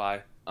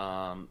quantify.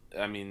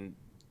 I mean,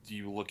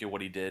 you look at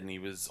what he did, and he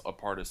was a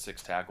part of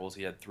 6 tackles.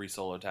 He had 3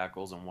 solo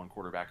tackles and 1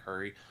 quarterback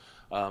hurry.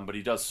 But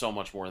he does so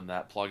much more than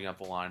that, plugging up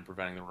the line,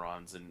 preventing the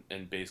runs,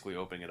 and basically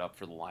opening it up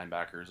for the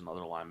linebackers and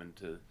other linemen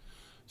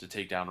to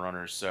take down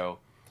runners. So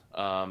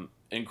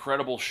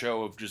incredible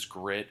show of just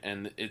grit,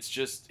 and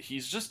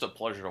he's just a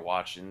pleasure to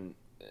watch. And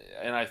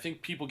I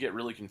think people get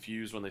really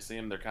confused when they see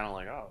him. They're kind of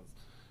like, oh,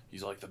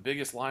 he's like the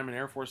biggest lineman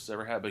Air Force has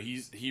ever had. But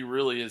he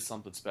really is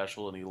something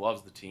special, and he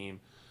loves the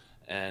team.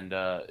 And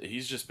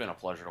he's just been a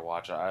pleasure to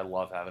watch. I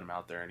love having him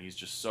out there, and he's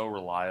just so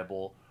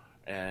reliable.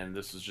 And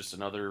this is just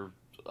another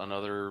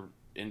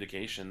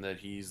indication that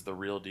he's the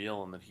real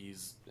deal and that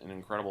he's an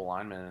incredible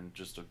lineman and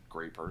just a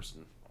great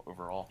person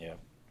overall. Yeah.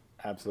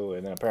 Absolutely.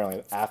 And then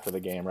apparently after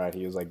the game, right,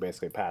 he was like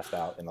basically passed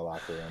out in the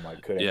locker room,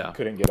 like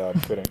couldn't get up,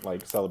 couldn't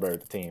like celebrate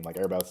with the team. Like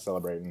everybody was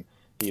celebrating.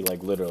 He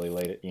like literally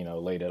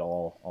laid it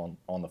all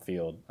on the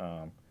field.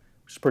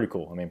 Which is pretty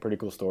cool. I mean, pretty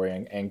cool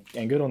story,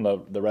 and good on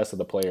the rest of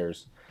the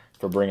players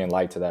for bringing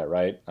light to that,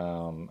 right?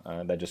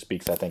 That just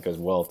speaks, I think, as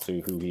well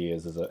to who he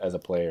is as a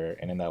player,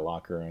 and in that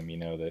locker room,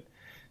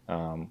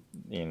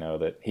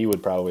 that he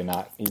would probably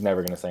not. He's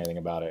never going to say anything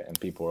about it, and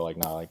people were like,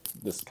 "Nah, like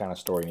this kind of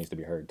story needs to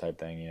be heard," type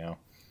thing,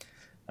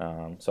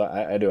 So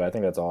I do. I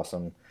think that's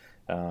awesome.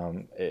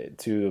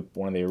 To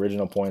one of the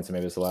original points, and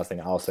maybe it's the last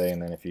thing I'll say,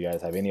 and then if you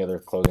guys have any other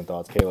closing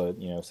thoughts,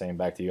 Kayla, saying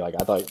back to you, like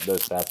I thought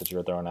those stats that you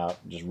were throwing out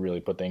just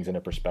really put things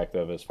into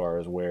perspective as far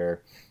as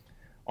where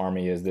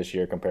Army is this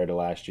year compared to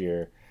last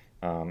year,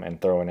 and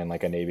throwing in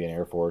like a Navy and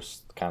Air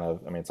Force kind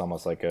of. I mean, it's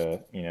almost like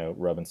a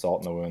rubbing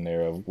salt in the wound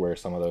there of where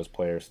some of those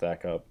players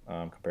stack up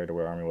compared to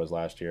where Army was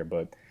last year.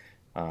 But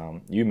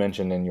you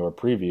mentioned in your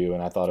preview,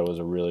 and I thought it was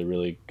a really,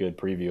 really good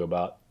preview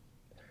about.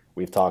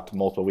 We've talked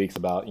multiple weeks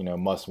about,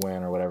 must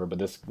win or whatever, but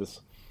this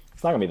it's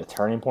not going to be the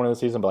turning point of the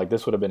season, but like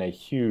this would have been a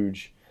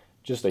huge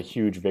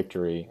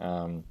victory,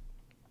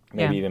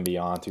 maybe even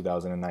beyond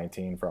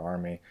 2019 for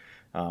Army.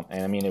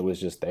 And I mean, it was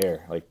just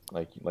there, like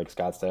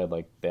Scott said,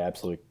 like they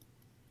absolutely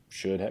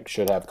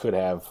could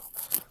have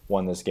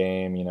won this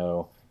game.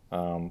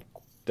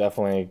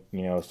 Definitely,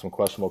 some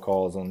questionable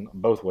calls on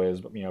both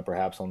ways, but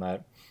perhaps on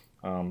that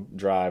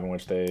drive in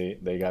which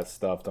they got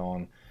stuffed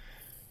on.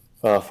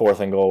 4th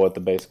and goal with the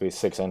basically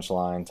 6-inch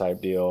line type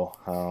deal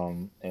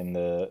in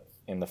the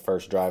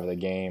first drive of the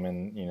game,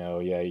 and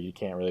you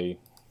can't really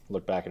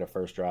look back at a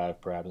first drive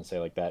perhaps and say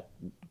like that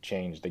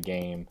changed the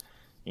game,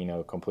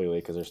 completely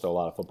because there's still a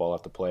lot of football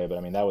left to play. But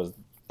I mean that was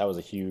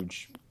a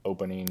huge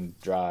opening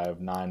drive,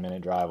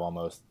 9-minute drive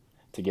almost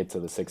to get to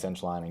the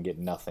 6-inch line and get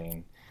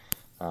nothing,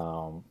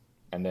 and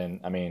then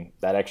I mean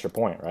that extra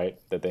point right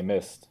that they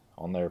missed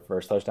on their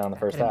first touchdown in the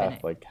first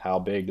half. Like how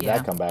big did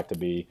that come back to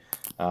be?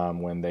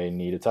 When they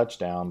need a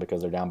touchdown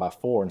because they're down by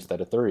 4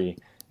 instead of 3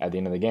 at the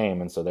end of the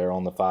game. And so they're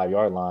on the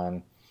 5-yard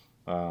line,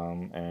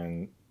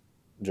 and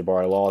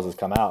Jabari Laws has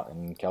come out,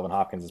 and Kelvin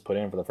Hopkins is put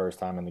in for the first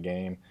time in the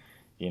game,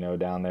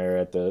 down there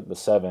at the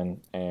 7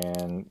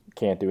 and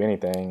can't do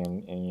anything.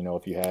 And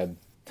if you had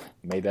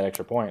made that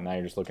extra point, now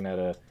you're just looking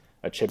at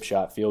a chip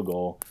shot field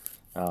goal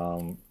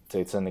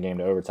to send the game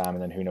to overtime,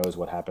 and then who knows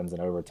what happens in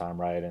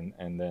overtime, right?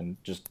 And then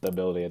just the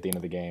ability at the end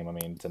of the game, I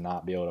mean, to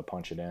not be able to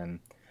punch it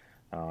in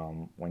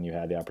when you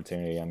had the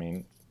opportunity. I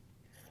mean,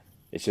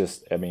 it's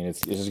just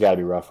got to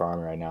be rough for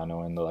Army right now,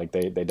 knowing that like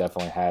they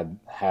definitely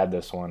had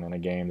this one in a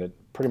game that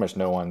pretty much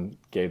no one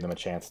gave them a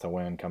chance to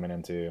win coming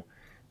into,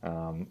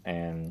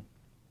 the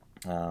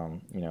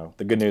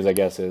good news I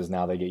guess is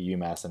now they get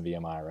UMass and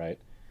VMI, right?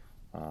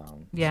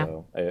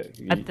 So,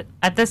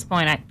 at this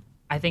point,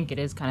 I think it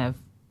is kind of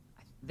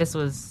this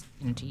was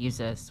to use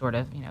a sort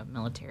of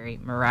military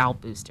morale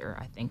booster.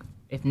 I think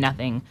if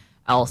nothing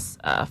else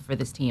for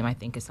this team, I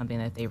think is something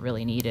that they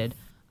really needed.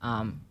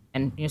 And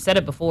said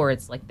it before,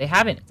 it's like they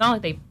haven't. It's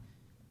not like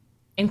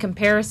in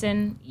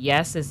comparison,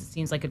 yes, it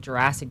seems like a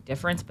drastic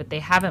difference, but they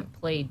haven't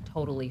played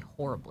totally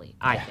horribly.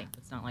 I think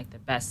it's not like the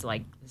best,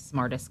 like the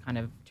smartest kind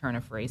of turn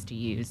of phrase to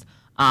use.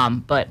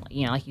 But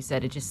like you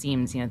said, it just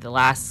seems the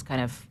last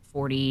kind of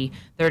 40,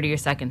 30 or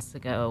seconds to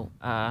go,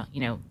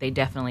 they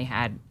definitely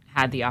had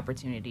the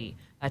opportunity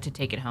to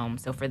take it home.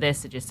 So for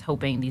this, just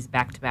hoping these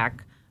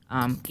back-to-back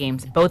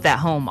games, both at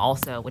home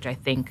also, which I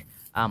think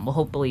will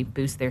hopefully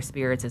boost their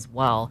spirits as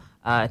well,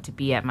 to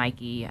be at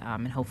Mikey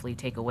and hopefully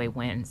take away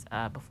wins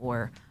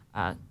before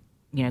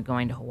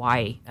going to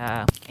Hawaii,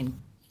 and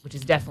which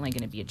is definitely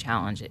going to be a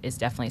challenge. It's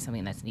definitely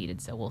something that's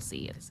needed. So we'll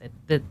see.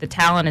 The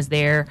talent is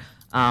there.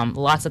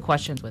 Lots of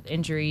questions with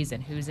injuries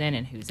and who's in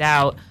and who's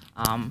out.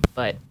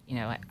 But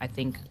I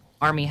think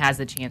Army has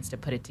the chance to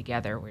put it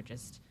together.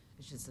 It's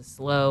just a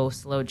slow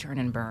churn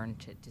and burn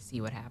to see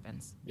what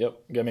happens. Yep.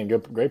 I mean,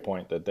 great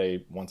point that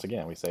they, once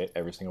again, we say it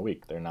every single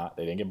week. They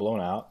didn't get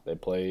blown out. They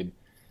played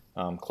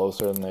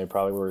closer than they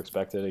probably were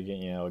expected.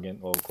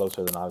 Again,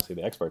 closer than obviously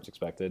the experts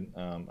expected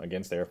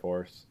against Air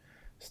Force.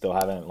 Still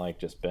haven't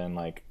just been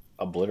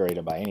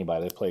obliterated by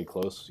anybody. They played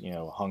close,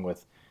 hung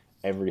with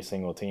every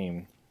single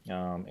team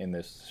in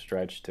this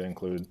stretch, to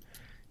include,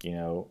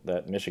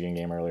 that Michigan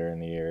game earlier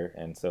in the year.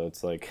 And so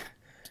it's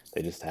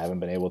they just haven't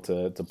been able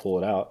to pull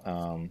it out.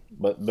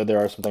 But there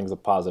are some things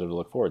that positive to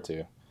look forward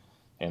to,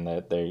 and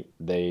that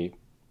they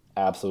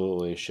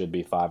absolutely should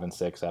be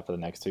 5-6 after the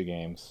next two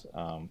games.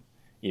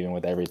 Even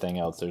with everything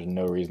else, there's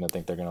no reason to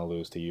think they're going to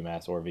lose to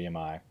UMass or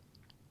VMI,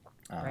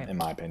 right. In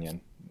my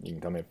opinion. You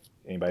can tell me if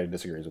anybody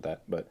disagrees with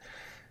that. But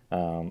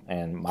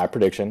and my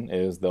prediction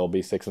is they'll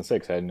be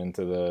 6-6 heading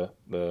into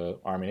the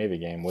Army-Navy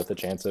game, with a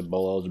chance at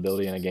bowl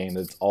eligibility in a game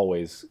that's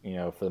always,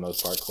 for the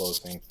most part,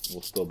 close, and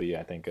will still be,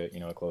 I think,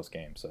 a close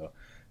game. So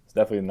it's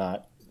definitely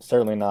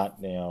certainly not,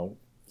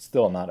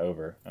 still not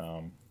over.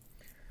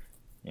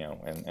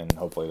 And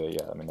hopefully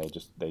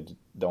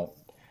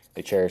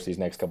they cherish these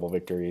next couple of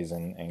victories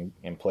and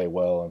play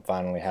well and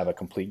finally have a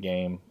complete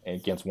game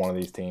against one of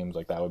these teams.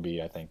 That would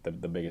be, I think, the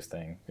biggest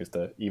thing, is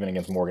even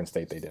against Morgan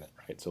State they didn't,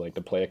 right? So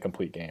to play a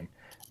complete game,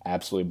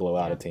 absolutely blow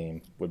out a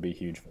team, would be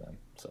huge for them.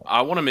 So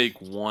I want to make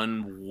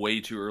one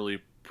way too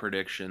early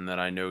prediction that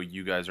I know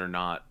you guys are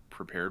not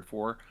prepared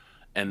for.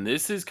 And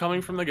this is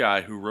coming from the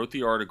guy who wrote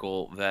the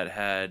article that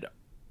had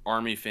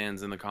Army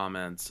fans in the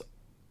comments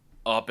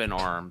up in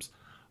arms.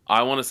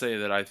 I want to say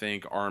that I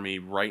think Army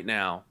right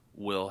now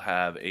will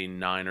have a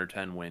 9 or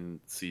 10 win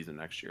season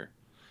next year.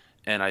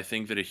 And I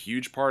think that a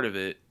huge part of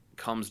it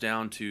comes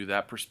down to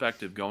that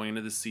perspective going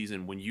into the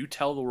season. When you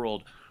tell the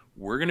world,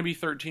 we're going to be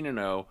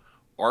 13-0,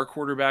 our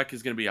quarterback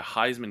is going to be a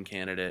Heisman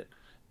candidate,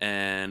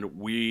 and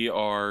we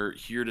are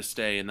here to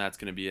stay, and that's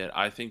going to be it.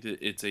 I think that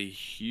it's a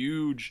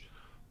huge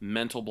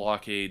mental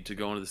blockade to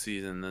go into the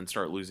season and then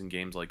start losing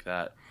games like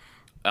that.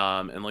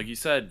 And like you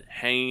said,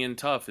 hanging in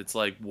tough, it's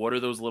what are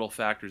those little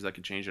factors that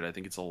could change it? I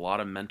think it's a lot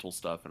of mental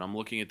stuff. And I'm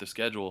looking at the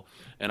schedule,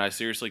 and I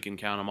seriously can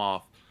count them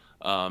off,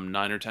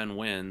 9 or 10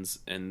 wins.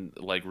 And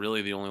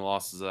really the only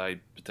losses I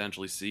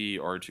potentially see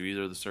are to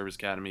either the service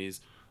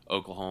academies,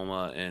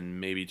 Oklahoma,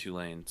 and maybe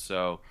Tulane.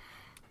 So,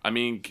 I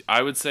mean,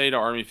 I would say to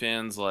Army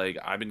fans,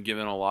 I've been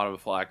given a lot of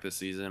flack this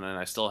season, and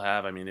I still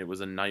have. I mean, it was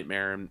a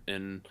nightmare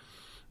in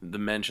the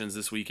mentions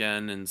this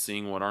weekend, and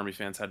seeing what Army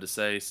fans had to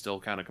say, still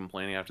kind of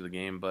complaining after the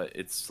game. But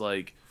it's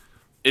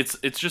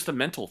it's just a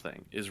mental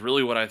thing is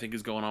really what I think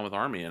is going on with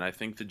Army. And I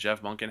think that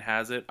Jeff Monken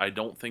has it. I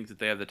don't think that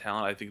they have the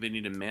talent. I think they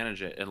need to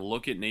manage it and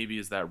look at Navy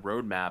as that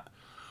roadmap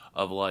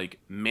of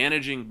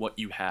managing what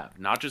you have,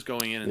 not just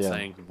going in and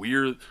saying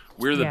we're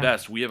the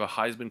best, we have a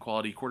Heisman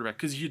quality quarterback,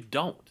 because you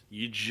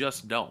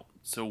just don't.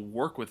 So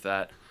work with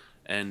that,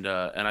 and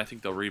I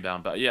think they'll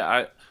rebound. But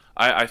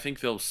I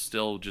think they'll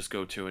still just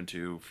go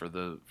 2-2 for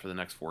the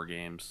next 4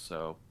 games.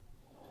 So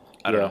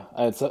I don't know.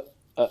 It's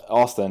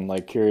Austin,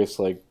 curious,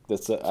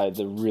 that's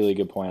a really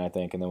good point, I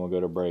think, and then we'll go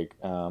to break,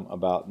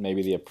 about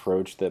maybe the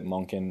approach that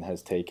Monken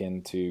has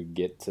taken to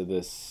get to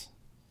this,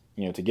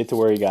 to get to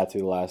where he got to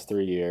the last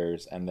 3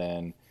 years, and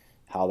then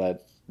how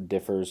that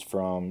differs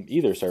from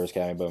either service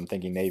academy, but I'm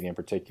thinking Navy in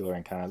particular,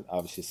 and kind of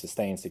obviously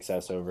sustained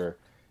success over,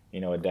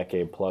 a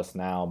decade plus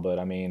now. But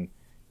I mean,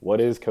 what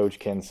does Coach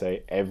Ken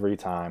say every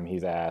time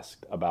he's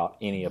asked about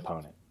any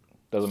opponent?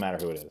 Doesn't matter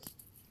who it is.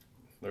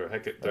 They're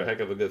a heck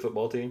of a good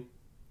football team.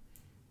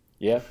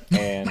 Yeah,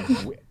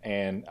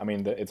 and I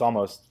mean, it's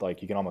almost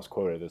you can almost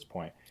quote it at this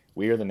point.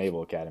 We are the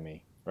Naval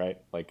Academy, right?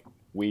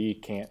 We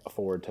can't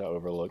afford to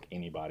overlook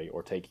anybody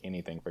or take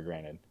anything for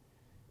granted.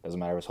 Doesn't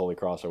matter if it's Holy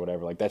Cross or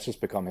whatever. That's just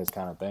become his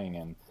kind of thing,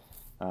 and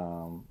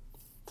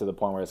to the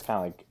point where it's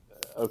kind of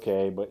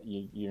okay, but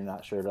you're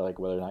not sure to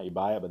whether or not you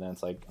buy it. But then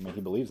it's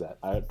he believes that.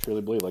 I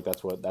truly believe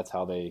that's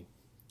how they,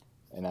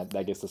 and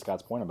that gets to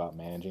Scott's point about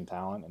managing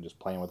talent and just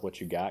playing with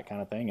what you got,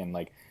 kind of thing, and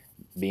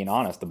being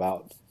honest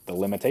about the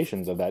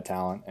limitations of that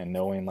talent and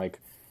knowing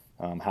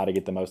how to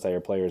get the most out of your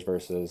players.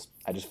 Versus,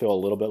 I just feel a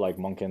little bit like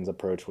Monken's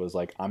approach was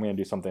I'm going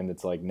to do something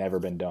that's never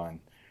been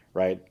done,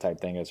 right? Type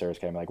thing at service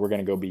academy. We're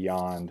going to go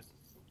beyond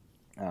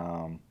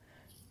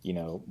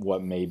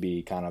what may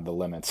be kind of the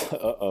limits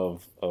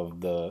of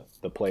the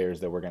players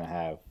that we're going to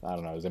have. I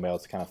don't know. Does anybody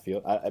else kind of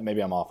feel,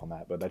 maybe I'm off on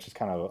that, but that's just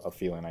kind of a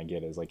feeling I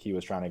get, is like he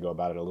was trying to go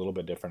about it a little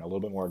bit different, a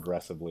little bit more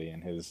aggressively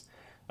in his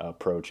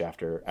approach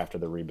after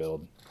the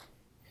rebuild.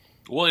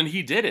 Well, and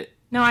he did it.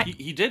 No,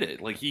 he did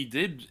it. Like, he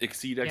did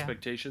exceed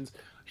expectations.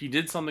 He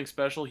did something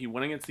special. He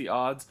went against the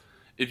odds.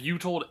 If you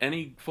told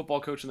any football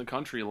coach in the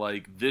country,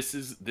 like, this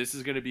is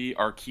going to be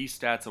our key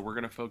stats that we're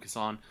going to focus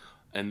on,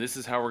 and this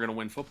is how we're going to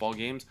win football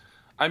games,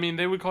 I mean,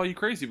 they would call you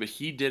crazy. But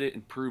he did it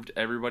and proved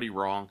everybody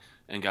wrong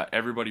and got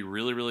everybody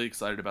really, really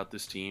excited about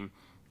this team.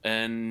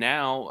 And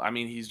now, I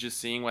mean, he's just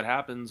seeing what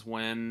happens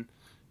when,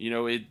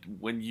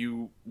 when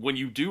you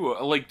do,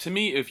 like, to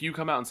me, if you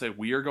come out and say,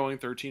 we are going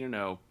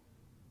 13-0,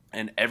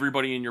 and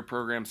everybody in your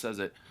program says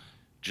it,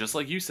 just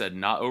like you said,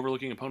 not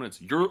overlooking opponents,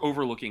 you're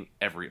overlooking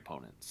every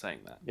opponent saying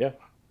that. Yeah.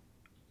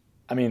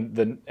 I mean,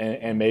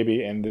 maybe,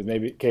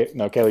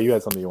 Kayla, you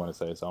had something you want to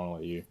say, so I want to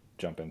let you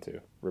jump into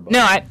rebuttal.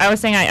 No, I was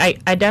saying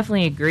I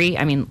definitely agree.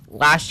 I mean,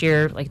 last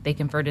year, like, they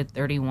converted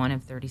 31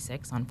 of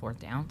 36 on fourth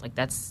down. Like,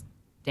 that's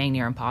dang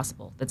near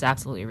impossible. That's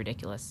absolutely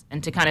ridiculous.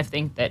 And to kind of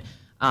think that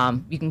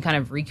you can kind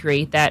of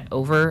recreate that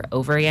over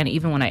again.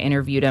 Even when I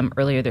interviewed him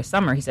earlier this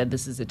summer, he said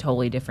this is a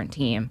totally different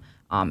team.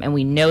 And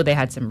we know they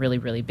had some really,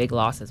 really big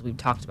losses. We've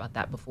talked about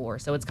that before.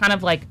 So it's kind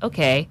of like,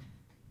 okay,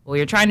 well,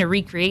 you're trying to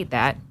recreate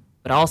that,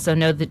 but also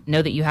know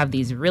that you have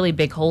these really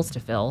big holes to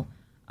fill.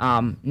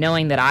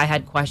 Knowing that I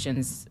had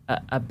questions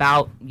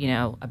about,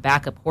 a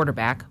backup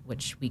quarterback,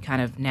 which we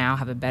kind of now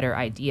have a better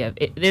idea of.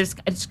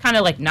 It's kind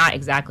of like not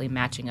exactly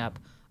matching up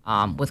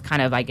with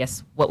kind of, I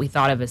guess, what we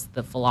thought of as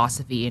the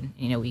philosophy.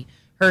 And, we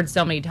heard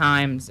so many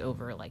times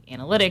over like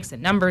analytics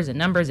and numbers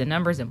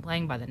and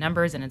playing by the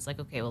numbers. And it's like,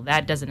 okay, well,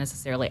 that doesn't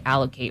necessarily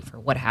allocate for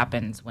what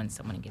happens when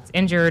someone gets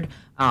injured.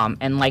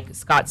 And like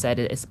Scott said,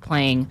 it's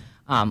playing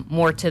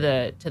more to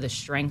the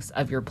strengths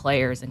of your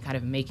players and kind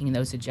of making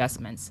those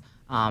adjustments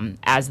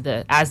as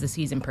the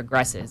season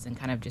progresses, and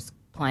kind of just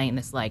playing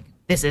this like,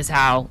 this is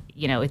how,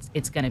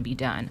 it's going to be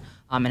done.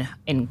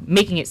 And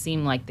making it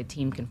seem like the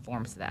team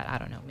conforms to that. I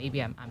don't know.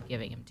 Maybe I'm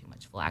giving him too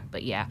much flack,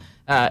 but yeah,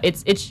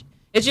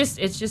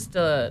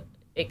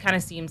 it kind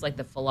of seems like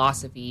the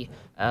philosophy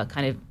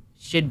kind of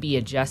should be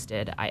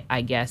adjusted,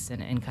 I guess,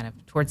 and kind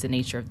of towards the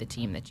nature of the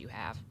team that you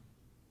have.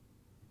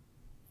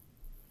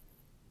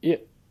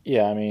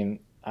 Yeah. I mean,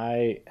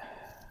 I'm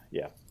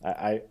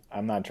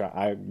not trying.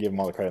 I give him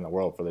all the credit in the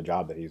world for the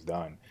job that he's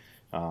done.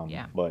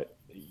 But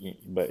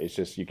it's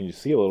just, you can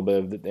just see a little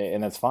bit of it,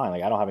 and that's fine.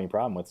 Like, I don't have any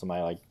problem with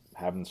somebody like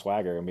having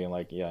swagger and being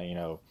like,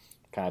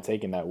 kind of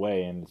taking that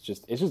way. And it's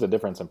just a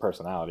difference in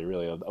personality,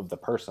 really, of the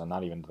person,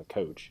 not even the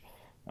coach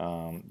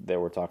that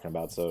we're talking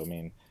about. So I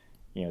mean,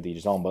 to each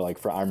his own. But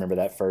like, I remember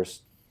that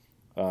first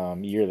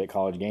year that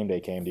College Game Day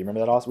came. Do you remember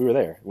that? Also, we were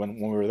there when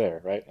we were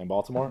there, right, in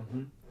Baltimore.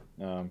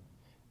 Mm-hmm.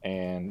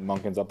 And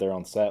Monken's up there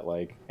on set,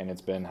 like, and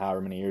it's been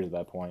however many years at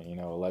that point,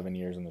 11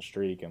 years in the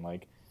streak, and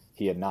like,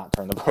 he had not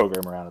turned the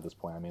program around at this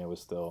point. I mean, it was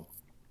still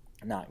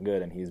not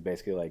good, and he's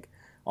basically like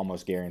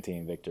almost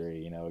guaranteeing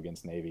victory,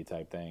 against Navy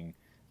type thing,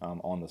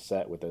 on the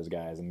set with those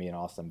guys. And me and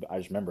Austin, I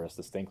just remember us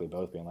distinctly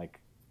both being like,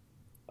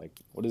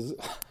 what is,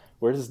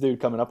 where's this dude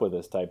coming up with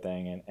this type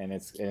thing? And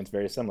it's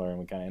very similar, and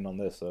we kind of end on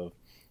this of,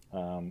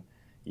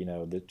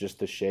 just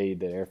the shade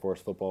that Air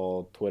Force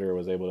football Twitter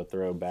was able to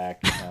throw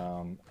back at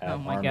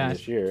Army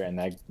this year, and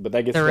that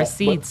gets the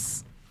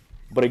receipts.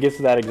 But it gets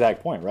to that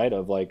exact point, right?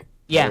 Of like,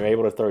 they're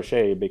able to throw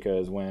shade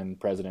because when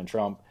President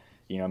Trump,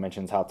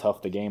 mentions how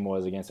tough the game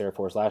was against Air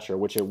Force last year,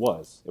 which it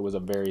was a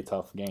very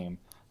tough game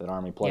that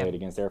Army played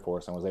against Air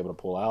Force and was able to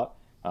pull out.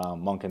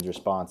 Monken's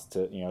response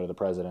to the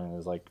president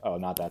is like, oh,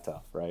 not that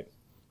tough, right?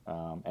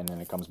 And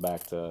then it comes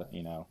back to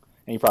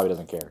and he probably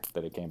doesn't care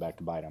that it came back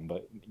to bite him,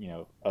 but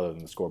other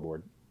than the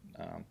scoreboard.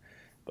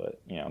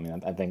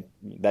 I think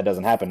that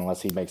doesn't happen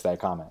unless he makes that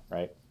comment,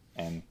 right?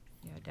 And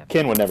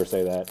Ken would never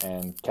say that,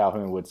 and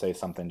Calhoun would say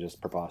something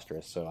just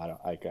preposterous. So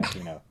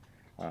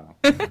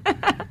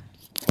But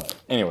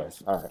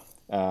anyways, all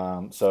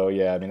right. So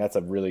yeah, I mean, that's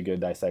a really good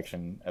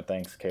dissection.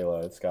 Thanks,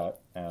 Kayla and Scott,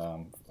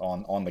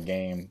 on the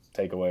game,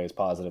 takeaways,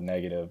 positive,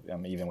 negative.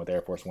 Even with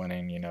Air Force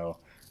winning,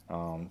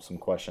 some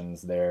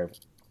questions there.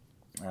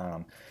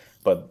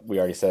 But we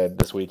already said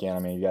this weekend. I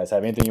mean, you guys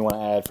have anything you want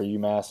to add for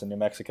UMass and New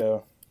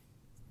Mexico?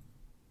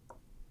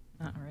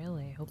 Not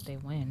really. I hope they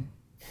win.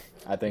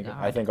 I think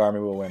Army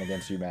will win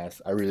against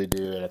UMass. I really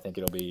do, and I think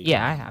it'll be.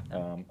 Yeah, I have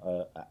them.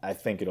 I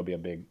think it'll be a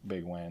big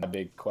win. A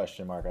big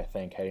question mark, I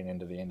think, heading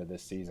into the end of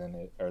this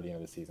season,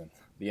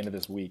 the end of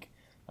this week,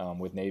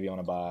 with Navy on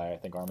a bye. I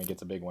think Army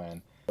gets a big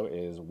win.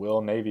 Is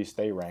will Navy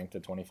stay ranked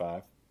at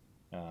 25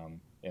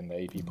 in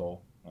the AP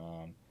poll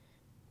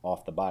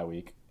off the bye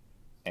week,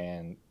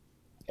 and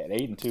at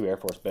 8-2, Air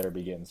Force better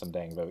be getting some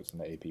dang votes in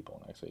the AP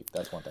poll next week.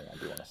 That's one thing I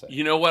do want to say.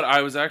 You know what?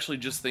 I was actually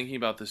just thinking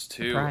about this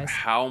too. Surprise.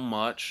 How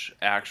much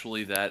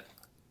actually that,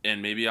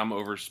 and maybe I'm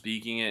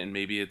overspeaking it, and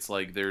maybe it's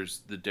like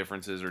the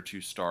differences are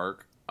too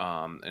stark,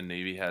 and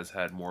Navy has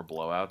had more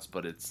blowouts,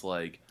 but it's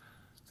like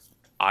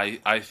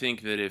I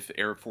think that if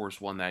Air Force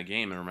won that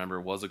game, and remember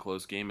it was a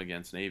close game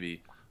against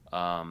Navy,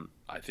 I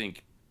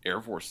think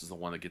Air Force is the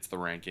one that gets the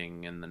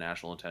ranking and the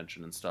national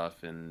attention and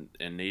stuff, and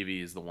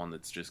Navy is the one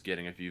that's just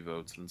getting a few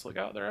votes, and it's like,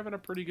 oh, they're having a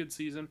pretty good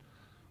season.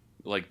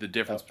 Like the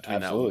difference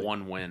between absolutely. that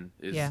one win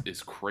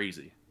is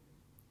crazy.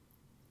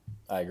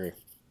 I agree.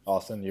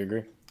 Austin, you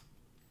agree?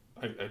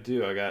 I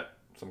do. I got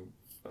some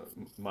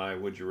my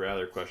would you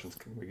rather questions.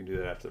 We can do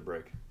that after the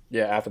break.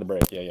 Yeah, after the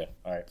break. Yeah.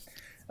 All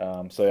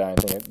right. So yeah, I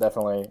think it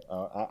definitely.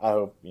 I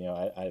hope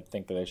I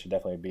think that they should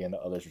definitely be in the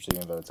others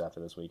receiving votes after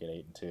this week at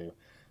 8-2,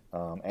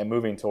 and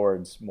moving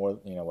towards more.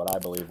 What I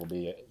believe will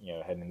be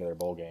heading into their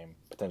bowl game,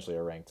 potentially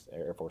a ranked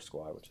Air Force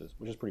squad, which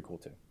is pretty cool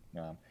too.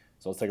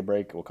 So let's take a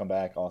break. We'll come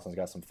back. Austin's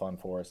got some fun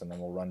for us, and then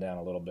we'll run down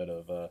a little bit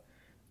of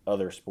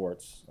other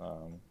sports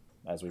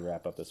as we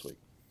wrap up this week.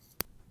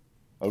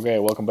 Okay,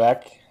 welcome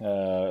back.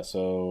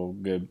 So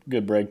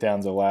good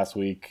breakdowns of last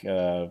week.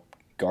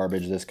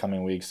 Garbage this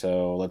coming week.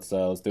 So let's do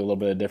a little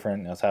bit of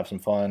different. Let's have some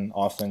fun.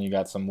 Austin, you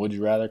got some would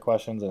you rather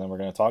questions, and then we're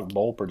going to talk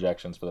bowl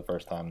projections for the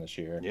first time this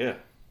year. Yeah.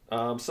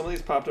 Some of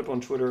these popped up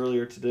on Twitter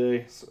earlier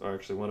today, or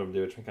actually one of them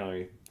did, which I'm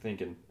kind of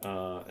thinking.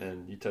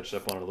 And you touched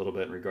up on it a little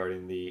bit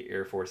regarding the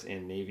Air Force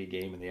and Navy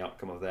game and the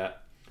outcome of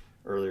that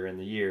earlier in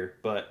the year.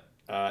 But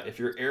if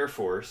you're Air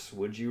Force,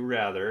 would you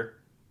rather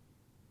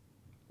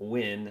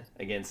win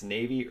against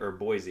Navy or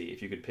Boise?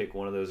 If you could pick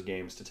one of those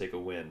games to take a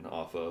win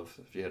off of,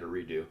 if you had to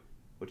redo,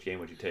 which game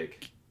would you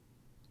take?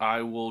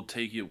 I will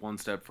take it one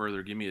step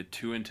further. Give me a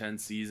 2-10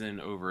 season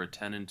over a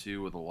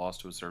 10-2 with a loss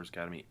to a service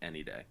academy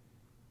any day.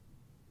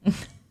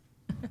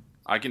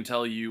 I can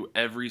tell you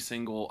I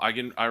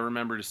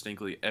remember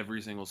distinctly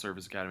every single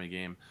service academy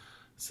game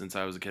since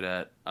I was a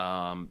cadet.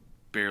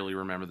 Barely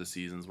remember the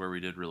seasons where we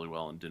did really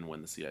well and didn't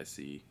win the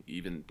CIC,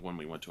 even when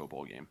we went to a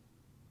bowl game.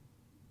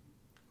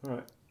 All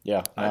right.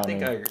 Yeah, I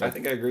think I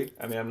agree.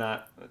 I mean, I'm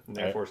not an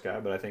Air Force guy,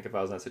 but I think if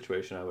I was in that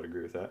situation, I would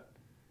agree with that.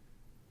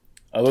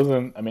 Other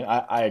than,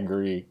 I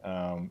agree.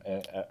 I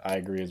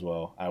agree as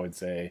well. I would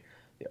say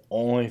the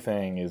only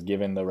thing is,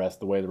 given the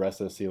way the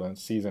rest of the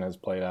season has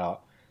played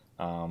out,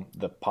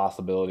 the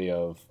possibility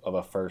of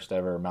a first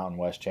ever Mountain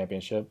West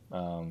championship.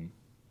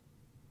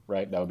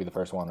 Right, that would be the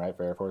first one, right,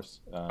 for Air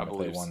Force. I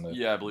believe.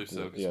 I believe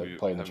so. Yeah,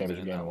 played the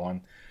championship game and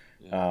won.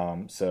 Yeah.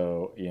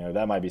 So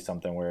that might be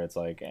something where it's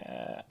like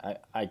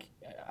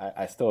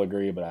I still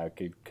agree, but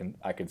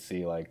I could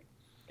see, like,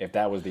 if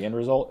that was the end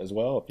result as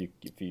well.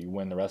 If you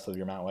win the rest of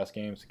your Mountain West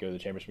games, go to the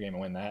championship game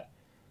and win that,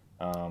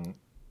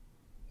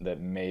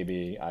 that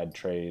maybe I'd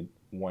trade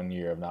 1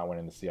 year of not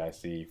winning the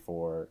CIC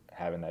for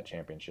having that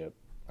championship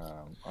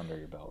under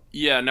your belt.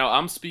 Yeah, no,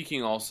 I'm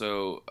speaking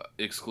also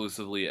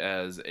exclusively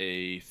as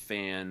a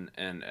fan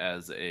and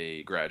as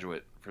a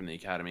graduate from the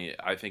academy.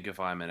 I think if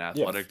I'm an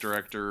athletic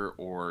director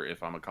or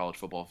if I'm a college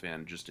football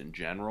fan just in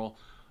general,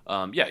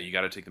 you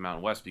got to take the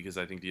Mountain West, because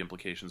I think the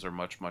implications are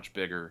much, much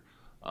bigger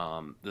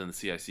than the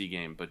CIC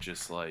game. But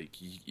just like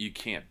you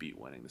can't beat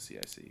winning the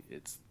CIC.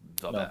 It's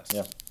the best.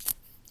 Yeah,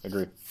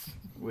 agree.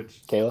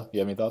 Which, Kayla, you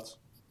have any thoughts?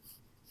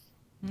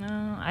 No,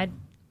 I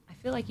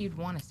feel like you'd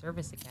want a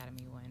service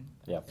academy win.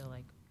 Yeah. I feel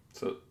like.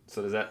 So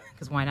does that?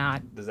 Because why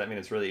not? Does that mean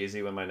it's really easy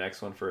to win my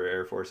next one for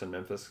Air Force and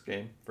Memphis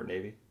game for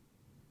Navy?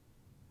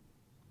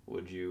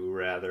 Would you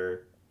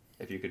rather,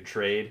 if you could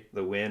trade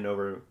the win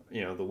over,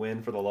 the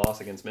win for the loss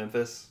against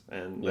Memphis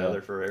and the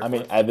other for Air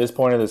Force? At this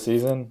point of the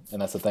season,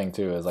 and that's the thing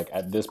too, is like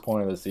at this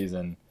point of the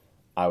season,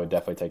 I would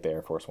definitely take the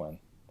Air Force win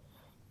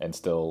and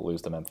still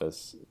lose to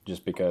Memphis,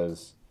 just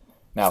because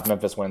now if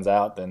Memphis wins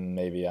out, then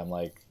maybe I'm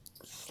like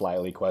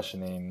slightly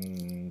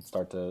questioning,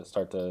 start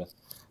to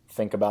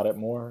think about it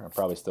more. I'll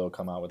probably still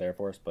come out with Air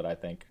Force, but I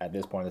think at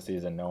this point of the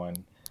season,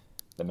 knowing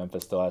that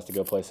Memphis still has to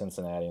go play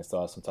Cincinnati and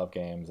still has some tough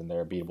games, and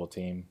they're a beatable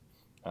team,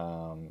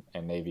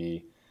 and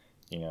Navy,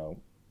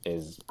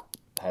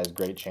 has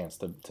great chance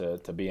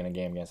to be in a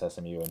game against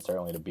SMU and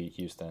certainly to beat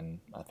Houston,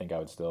 I think I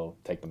would still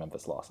take the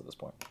Memphis loss at this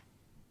point.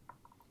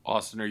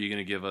 Austin, are you going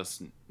to give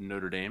us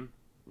Notre Dame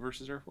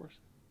versus Air Force?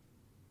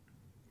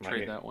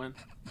 Trade that win.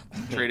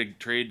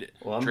 Trade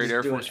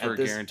Air Force for a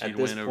guaranteed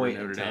win over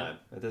Notre Dame.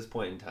 At this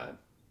point in time,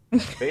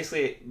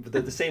 basically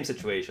the same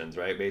situations,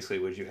 right? Basically,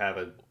 would you have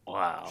a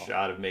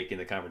shot of making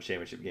the conference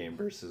championship game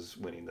versus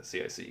winning the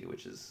CIC,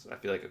 which is, I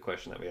feel like, a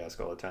question that we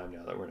ask all the time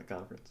now that we're in a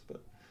conference.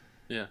 But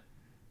yeah.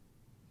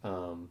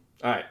 All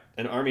right,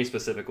 an Army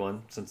specific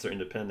one, since they're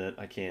independent,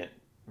 I can't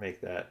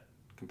make that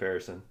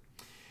comparison.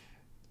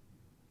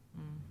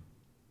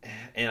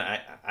 And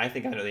I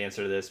think I know the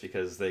answer to this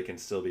because they can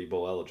still be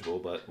bowl eligible,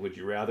 but would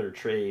you rather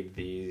trade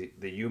the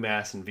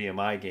UMass and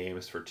VMI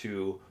games for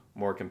two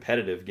more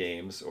competitive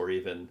games, or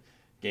even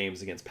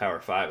games against Power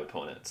 5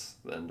 opponents,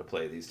 than to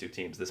play these two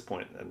teams this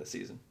point in the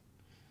season?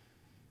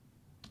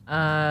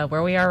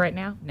 Where we are right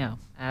now? No.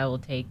 I will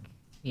take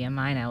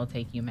VMI and I will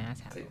take UMass.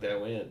 Take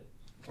that win.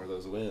 Or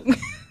those wins.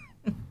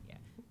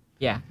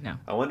 Yeah, no.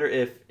 I wonder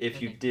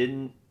if you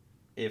didn't,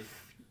 if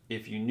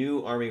you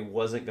knew Army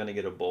wasn't going to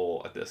get a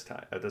bowl at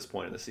this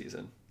point in the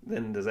season,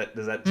 then does that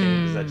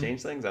change? Does that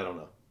change things? I don't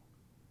know.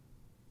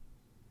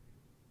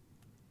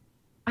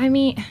 I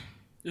mean,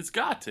 It's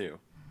got to.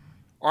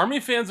 Army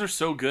fans are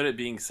so good at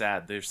being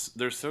sad.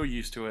 They're so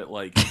used to it.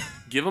 Like,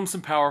 give them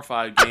some Power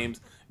 5 games.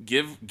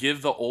 Give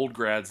the old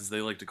grads, as they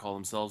like to call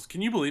themselves.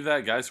 Can you believe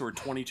that? Guys who are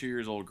 22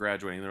 years old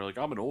graduating, they're like,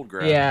 I'm an old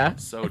grad. Yeah,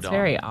 so it's dumb.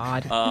 very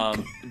odd.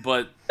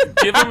 But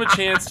give them a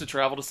chance to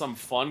travel to some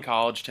fun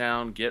college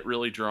town, get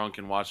really drunk,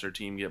 and watch their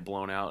team get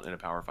blown out in a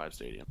Power 5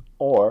 stadium.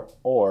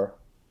 Or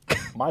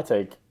my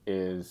take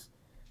is,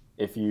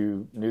 if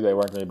you knew they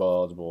weren't going to be bowl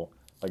eligible,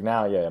 like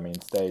now, yeah, I mean,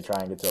 try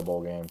and get to a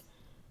bowl game.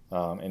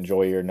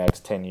 Enjoy your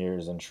next 10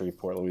 years in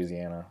Shreveport,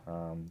 Louisiana,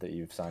 that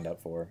you've signed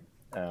up for.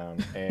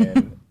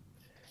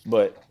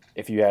 But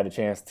if you had a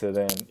chance to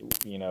then,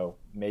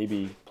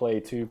 maybe play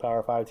 2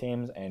 Power 5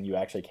 teams and you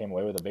actually came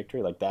away with a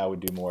victory, like that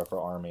would do more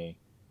for Army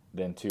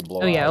than 2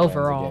 blowout wins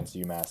overall against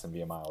UMass and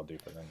VMI will do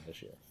for them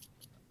this year.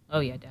 Oh,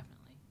 yeah, definitely.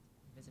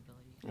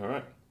 Visibility. All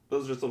right.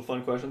 Those are just little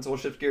fun questions. So we'll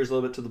shift gears a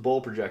little bit to the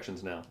bowl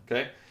projections now,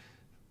 okay?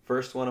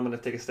 First one I'm going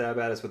to take a stab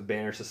at is with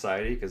Banner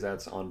Society, because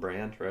that's on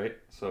brand, right?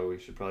 So we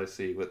should probably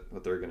see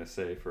what they're going to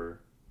say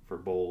for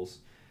bowls.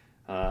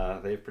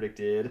 They've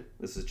predicted,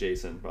 this is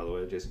Jason, by the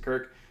way, Jason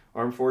Kirk,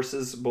 Armed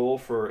Forces Bowl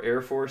for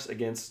Air Force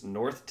against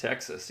North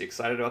Texas. You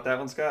excited about that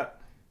one, Scott?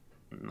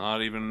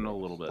 Not even a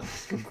little bit.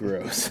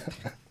 Gross.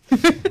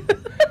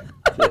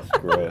 Just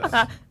gross.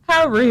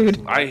 How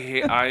rude.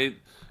 I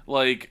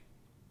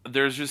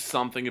there's just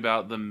something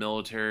about the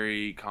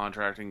military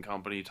contracting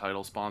company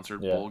title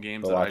sponsored bowl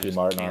games that I just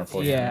can't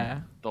stand. Yeah.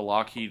 The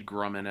Lockheed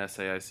Grumman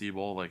SAIC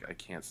Bowl, I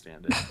can't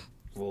stand it.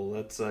 Well,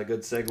 that's a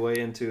good segue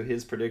into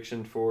his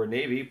prediction for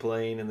Navy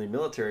playing in the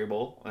Military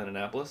Bowl in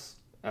Annapolis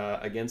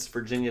against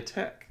Virginia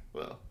Tech.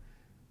 Well,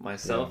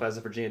 myself as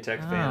a Virginia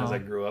Tech fan, as I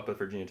grew up a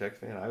Virginia Tech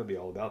fan, I would be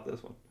all about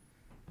this one.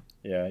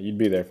 Yeah, you'd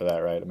be there for that,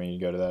 right? I mean,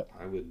 you'd go to that.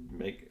 I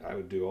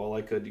would do all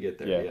I could to get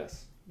there. Yeah.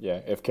 Yes.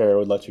 Yeah, if Kara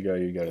would let you go,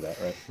 you'd go to that,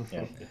 right?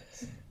 Yeah.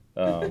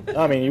 Yes.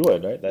 I mean, you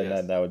would, right?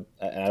 That would.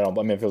 And I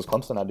mean, if it was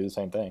Clemson, I'd do the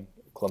same thing.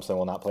 Clemson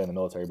will not play in the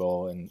Military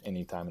Bowl in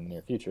any time in the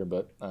near future,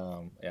 but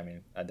I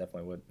mean, I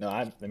definitely would. No,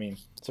 I mean,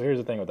 so here's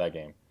the thing with that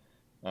game.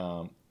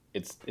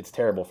 It's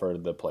terrible for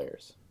the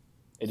players.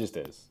 It just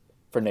is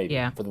for Navy.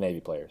 Yeah. For the Navy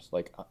players,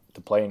 like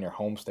to play in your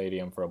home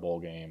stadium for a bowl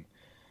game.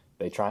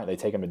 They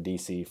take them to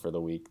DC for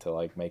the week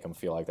to make them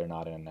feel like they're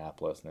not in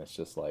Annapolis, and it's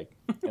just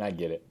and I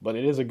get it, but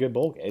it is a good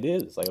bowl. It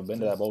is I've been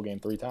to that bowl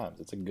game 3 times.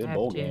 It's a good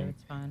bowl game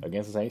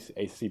against this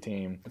ACC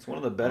team. It's one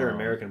of the better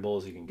American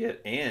bowls you can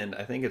get, and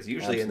I think it's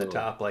usually in the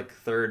top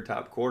third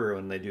top quarter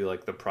when they do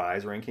the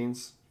prize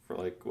rankings for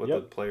what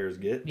the players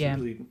get. It's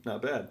usually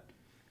not bad.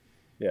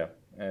 Yeah,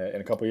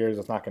 in a couple of years,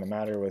 it's not going to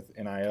matter with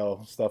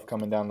NIL stuff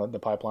coming down the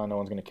pipeline. No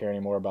one's going to care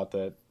anymore about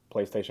the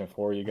PlayStation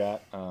 4 you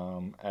got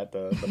at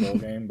the bowl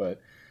game,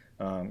 but.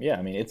 Yeah,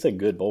 I mean, it's a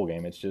good bowl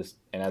game. It's just,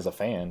 and as a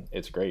fan,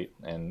 it's great.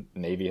 And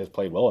Navy has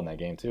played well in that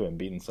game, too, and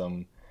beaten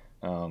some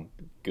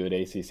good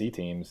ACC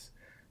teams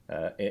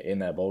in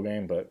that bowl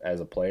game. But as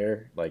a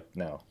player,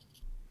 no.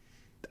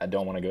 I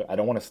don't want to go. I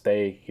don't want to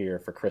stay here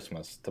for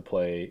Christmas to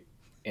play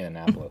in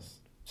Annapolis.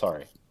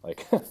 Sorry.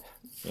 Fair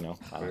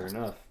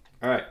enough.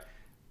 All right.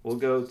 We'll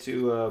go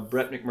to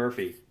Brett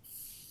McMurphy,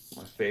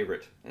 my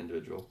favorite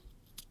individual.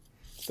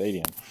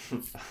 Stadium.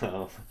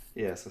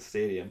 Yes, a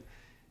stadium.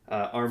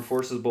 Armed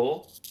Forces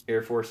Bowl,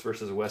 Air Force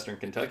versus Western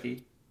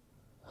Kentucky.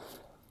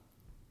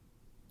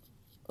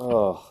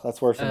 Oh, that's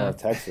worse than North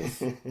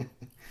Texas.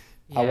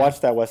 Yeah. I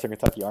watched that Western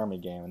Kentucky Army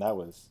game, and that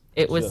was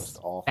just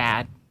awful.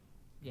 Bad.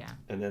 Yeah.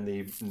 And then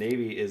the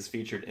Navy is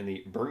featured in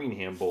the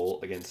Birmingham Bowl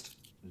against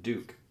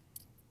Duke.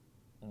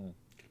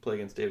 Play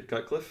against David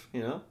Cutcliffe,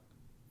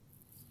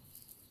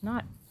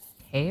 Not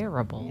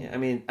terrible. Yeah, I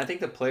mean, I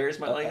think the players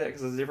might like that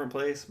because it's a different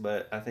place,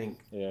 but I think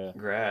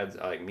grads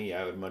like me,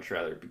 I would much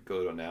rather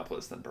go to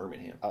Annapolis than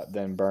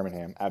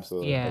Birmingham.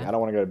 Absolutely. Yeah. I don't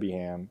want to go to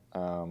Beeham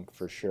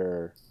for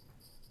sure.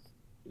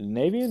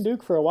 Navy and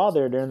Duke for a while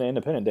there during the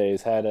independent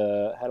days had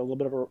a little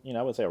bit of a,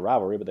 I would say a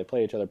rivalry, but they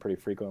play each other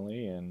pretty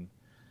frequently. And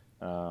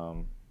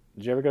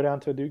did you ever go down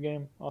to a Duke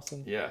game,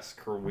 Austin? Yes,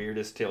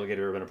 weirdest tailgate I've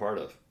ever been a part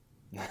of.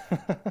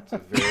 It's a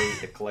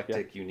very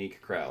eclectic,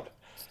 unique crowd.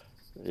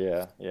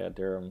 Yeah,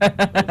 Durham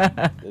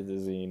it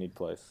is a unique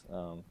place.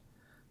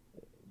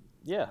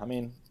 Yeah, I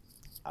mean,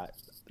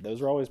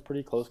 those are always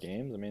pretty close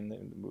games. I mean,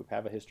 we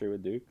have a history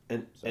with Duke.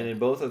 And in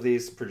both of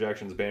these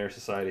projections, Banner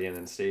Society and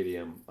then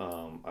Stadium,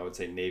 I would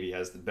say Navy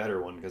has the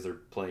better one because they're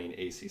playing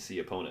ACC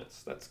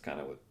opponents. That's kind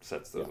of what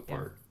sets those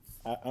apart.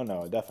 Oh,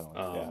 no, definitely.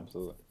 Yeah,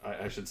 absolutely.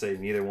 I should say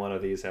neither one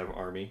of these have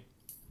Army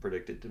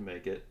predicted to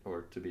make it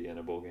or to be in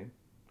a bowl game.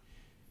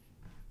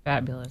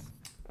 Fabulous.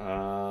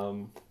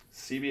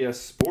 CBS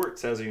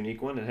Sports has a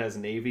unique one. It has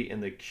Navy in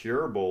the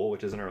Cure Bowl,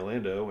 which is in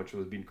Orlando, which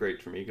would be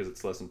great for me because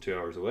it's less than 2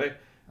 hours away,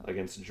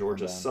 against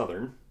Georgia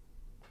Southern.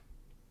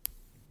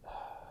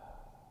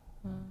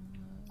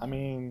 I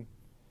mean,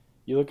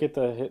 you look at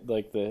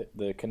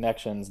the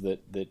connections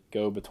that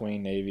go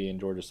between Navy and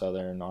Georgia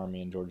Southern,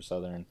 Army and Georgia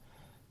Southern.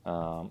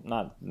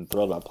 Not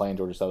thrilled about playing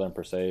Georgia Southern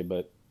per se,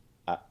 but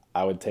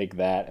I would take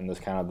that and this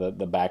kind of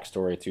the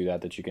backstory to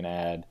that you can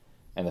add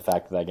And the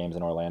fact that that game's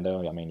in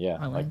Orlando, I mean, yeah,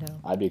 Orlando. like,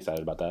 I'd be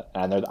excited about that.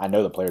 And I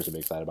know the players would be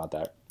excited about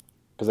that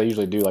because they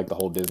usually do like the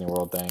whole Disney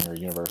World thing or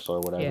Universal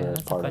or whatever Yeah, as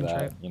that's a part of fun that.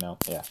 trip. You know,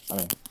 yeah. I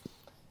mean,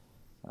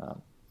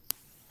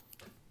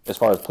 as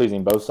far as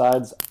pleasing both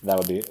sides, that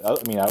would be. I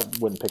mean, I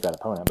wouldn't pick that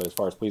opponent, but as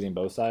far as pleasing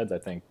both sides, I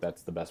think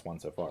that's the best one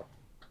so far.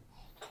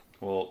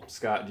 Well,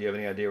 Scott, do you have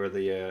any idea where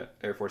the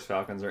Air Force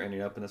Falcons are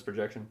ending up in this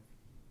projection?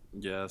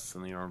 Yes,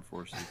 in the Armed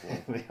Forces Bowl.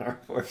 The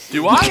Armed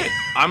Forces.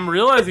 I'm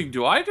realizing,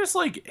 do I just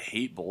like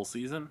hate bowl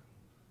season?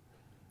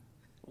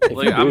 If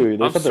you do,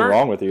 there's something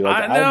wrong with you.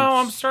 Like, I know.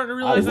 I'm starting to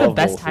realize love the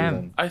best bowl time.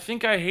 season. I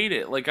think I hate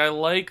it. Like I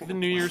like the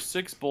New Year's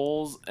Six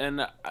bowls,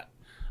 and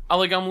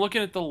I'm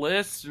looking at the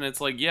list, and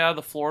it's like, yeah,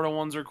 the Florida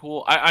ones are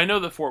cool. I know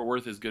that Fort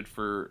Worth is good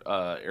for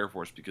Air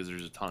Force because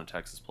there's a ton of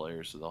Texas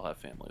players, so they'll have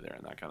family there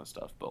and that kind of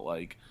stuff. But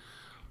like,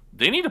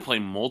 they need to play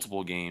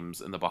multiple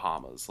games in the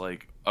Bahamas,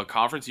 like a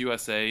Conference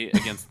USA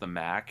against the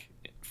MAC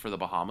for the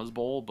Bahamas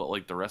Bowl, but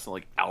like the rest of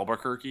like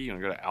Albuquerque, you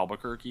go to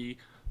Albuquerque,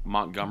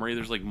 Montgomery.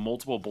 There's like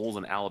multiple bowls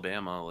in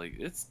Alabama. Like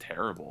it's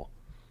terrible.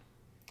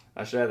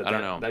 I should add that. I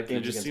don't know. That game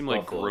They just against seem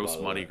like Buffalo, gross by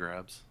the money way.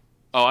 grabs.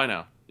 Oh, I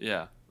know.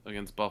 Yeah,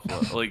 against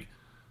Buffalo. Like,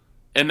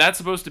 and that's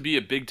supposed to be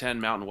a Big Ten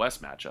Mountain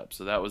West matchup.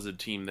 So that was a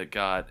team that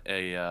got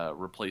a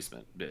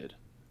replacement bid.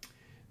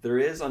 There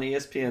is on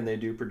ESPN. They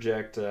do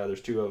project.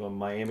 There's two of them: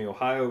 Miami,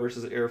 Ohio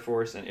versus Air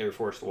Force, and Air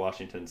Force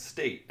Washington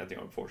State at the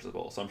Armed Forces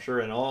Bowl. So I'm sure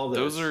in all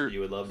of this, you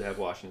would love to have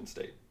Washington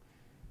State.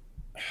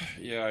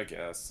 Yeah, I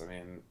guess. I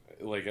mean,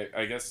 like,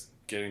 I guess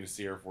getting to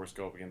see Air Force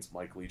go up against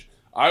Mike Leach.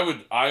 I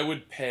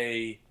would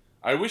pay.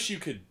 I wish you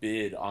could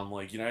bid on,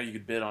 like, how you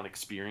could bid on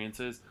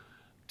experiences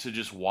to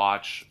just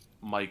watch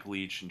Mike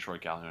Leach and Troy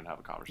Calhoun have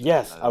a conversation.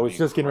 Yes, I was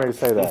just getting ready to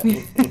say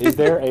that. Is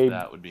there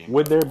That would be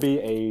would there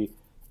be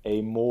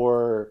a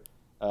more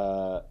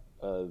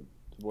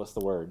what's the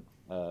word?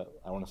 I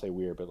want to say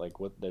weird, but like,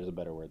 there's a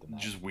better word than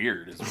that. Just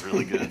weird is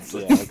really good. It's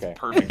Yeah, okay.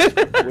 Perfect.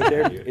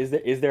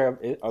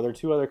 Are there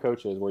two other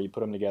coaches where you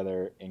put them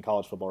together in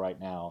college football right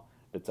now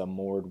that's a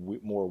more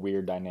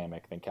weird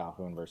dynamic than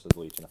Calhoun versus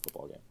Leach in a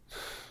football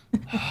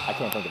game? I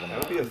can't think of That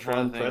would another. be a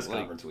fun press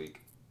conference week.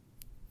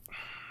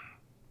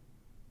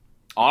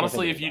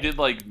 Honestly, if you did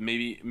like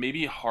maybe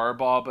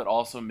Harbaugh, but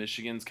also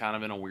Michigan's kind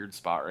of in a weird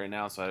spot right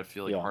now, so I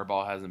feel like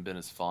Harbaugh hasn't been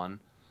as fun.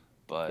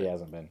 But He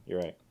hasn't been. You're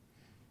right.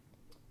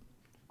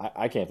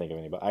 I can't think of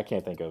anybody. I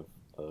can't think of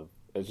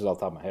it's just off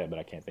the top of my head, but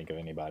I can't think of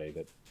anybody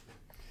that.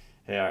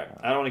 Hey, all right.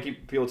 I don't want to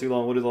keep people too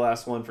long. We'll do the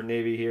last one for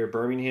Navy here: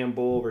 Birmingham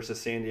Bowl versus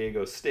San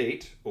Diego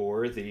State,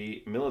 or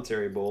the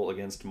Military Bowl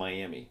against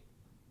Miami,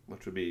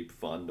 which would be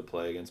fun to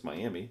play against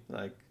Miami.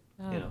 Like,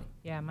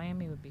 Yeah,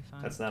 Miami would be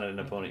fun. that's not an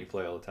opponent you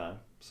play all the time.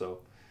 So,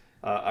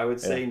 I would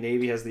say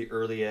Navy has the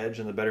early edge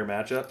and the better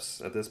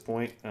matchups at this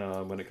point.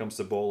 When it comes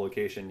to bowl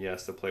location,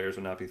 yes, the players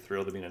would not be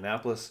thrilled to be in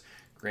Annapolis.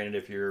 Granted,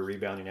 if you're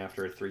rebounding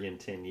after a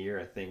 3-10 year,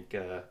 I think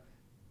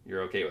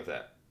you're okay with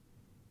that.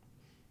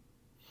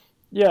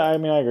 Yeah, I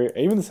mean, I agree.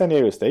 Even the San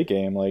Diego State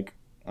game, like,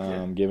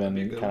 given that'd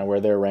be a good kind of one.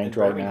 where they're ranked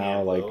In right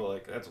Birmingham, now, though,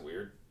 like that's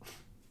weird.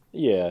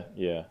 yeah,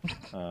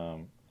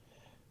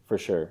 for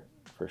sure.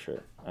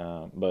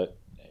 But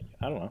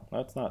I don't know.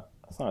 That's not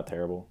a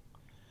terrible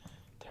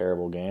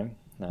game.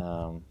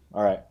 All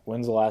right,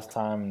 when's the last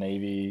time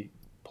Navy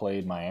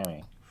played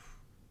Miami?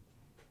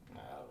 I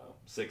don't know.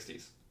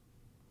 60s.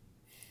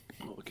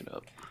 I'll look it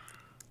up.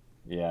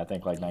 Yeah, I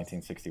think like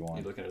 1961.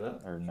 You looking it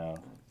up? Or no.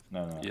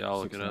 Yeah, I'll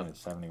look it up.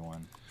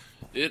 71.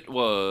 It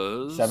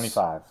was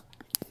 75.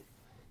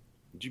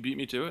 Did you beat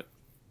me to it?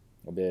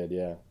 I did,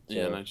 yeah.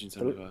 Yeah, So,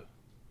 1975.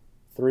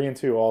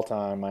 3-2 all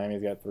time.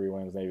 Miami's got 3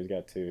 wins. Navy's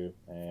got 2,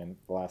 and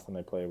the last time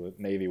they played was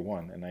Navy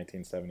won in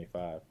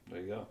 1975.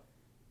 There you go.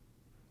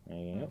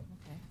 Yep.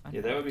 Okay,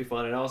 Yeah, that would be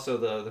fun. And also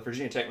the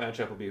Virginia Tech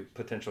matchup would be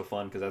potential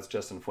fun because that's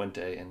Justin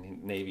Fuente,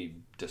 and Navy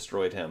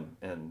destroyed him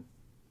in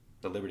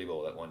the Liberty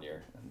Bowl that one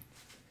year. And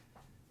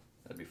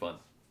that'd be fun.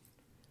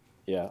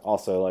 Yeah.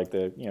 Also, like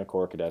the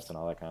Corps cadets and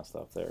all that kind of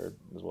stuff there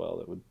as well.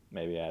 That would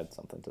maybe add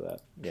something to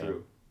that. Yeah.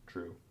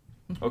 True.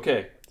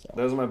 Okay,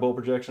 those are my bowl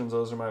projections.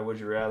 Those are my would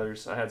you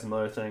rather's. I had some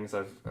other things.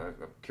 I'm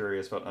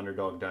curious about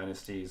Underdog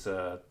Dynasty's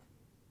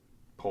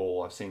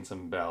poll. I've seen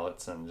some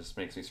ballots and it just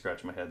makes me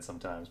scratch my head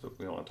sometimes, but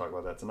we don't want to talk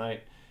about that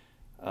tonight.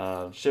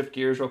 Shift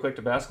gears real quick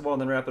to basketball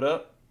and then wrap it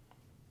up.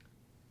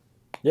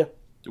 Yeah.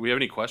 Do we have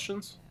any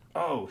questions?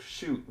 Oh,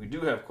 shoot. We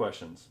do have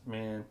questions.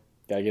 Man.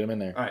 Gotta get them in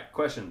there. All right,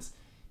 questions.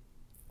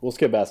 We'll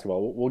skip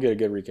basketball. We'll get a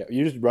good recap.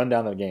 You just run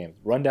down the games.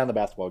 Run down the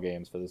basketball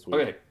games for this week.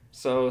 Okay,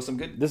 so some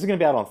good... This is going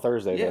to be out on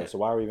Thursday, Yeah. though, so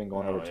why are we even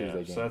going over Oh, Tuesday yeah,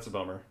 games? so that's a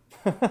bummer.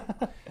 We'll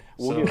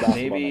so get basketball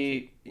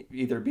maybe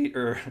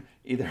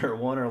either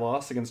won or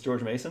lost against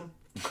George Mason?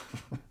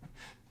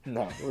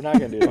 No, we're not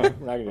going to do that.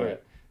 We're not going to do Okay.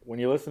 that. When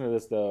you listen to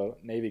this, though,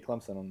 Navy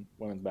Clemson on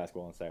women's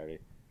basketball on Saturday.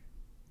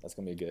 That's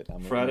going to be good.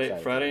 I'm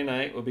excited. Friday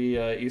night will be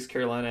East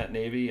Carolina at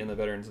Navy in the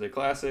Veterans Day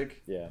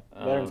Classic. Yeah,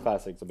 Veterans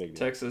Classic's a big deal.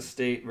 Texas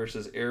State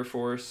versus Air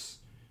Force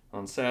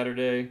on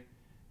Saturday.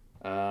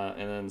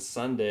 And then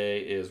Sunday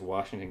is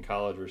Washington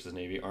College versus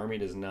Navy. Army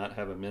does not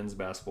have a men's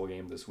basketball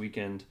game this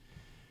weekend.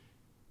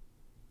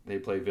 they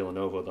play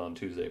Villanova on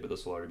Tuesday, but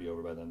this will already be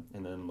over by then.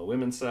 And then on the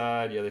women's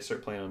side, they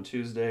start playing on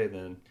Tuesday.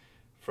 Then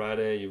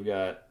Friday, you've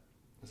got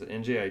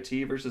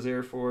NJIT versus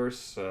Air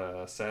Force.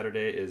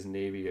 Saturday is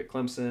Navy at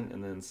Clemson.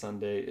 And then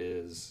Sunday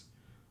is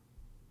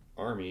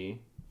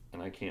Army.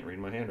 And I can't read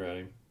my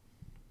handwriting.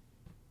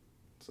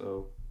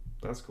 So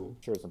that's cool.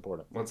 I'm sure it's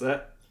important. What's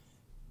that?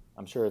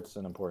 I'm sure it's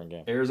an important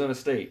game. Arizona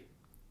State.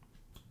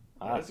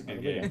 That's a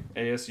good game.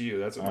 ASU,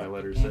 that's what my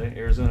letters say.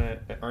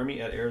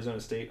 Army at Arizona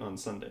State on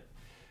Sunday.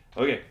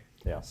 Okay.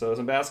 Yeah. So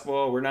some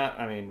basketball. We've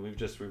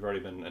already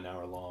been an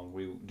hour long.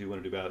 We do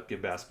want to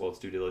give basketball its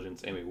due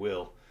diligence, and we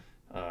will.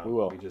 We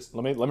will.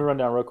 Let me run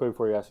down real quick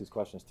before you ask these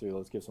questions too.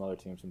 Let's give some other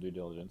teams some due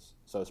diligence.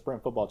 So the Spring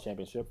Football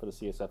Championship for the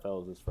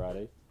CSFL is this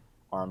Friday.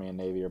 Army and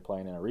Navy are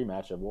playing in a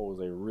rematch of what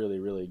was a really,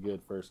 really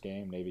good first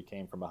game. Navy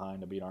came from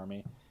behind to beat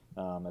Army.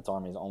 That's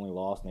Army's only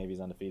loss. Navy's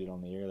undefeated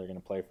on the year. They're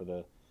going to play for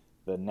the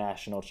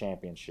national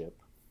championship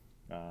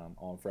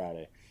on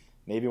Friday.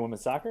 Navy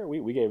women's soccer,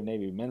 we gave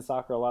Navy men's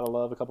soccer a lot of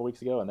love a couple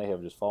weeks ago, and they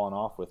have just fallen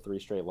off with 3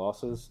 straight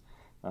losses.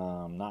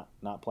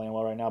 Not playing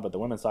well right now, but the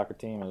women's soccer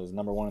team is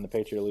number 1 in the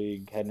Patriot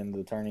League, heading into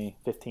the tourney,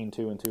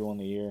 15-2-2 on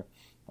the year.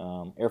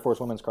 Air Force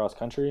women's cross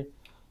country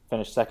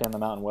finished 2nd in the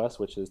Mountain West,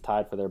 which is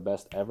tied for their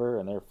best ever,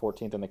 and they're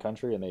 14th in the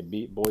country, and they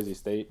beat Boise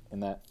State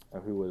in that,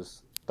 who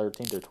was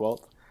 13th or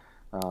 12th,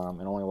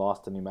 and only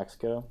lost to New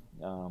Mexico.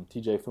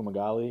 TJ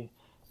Fumagalli,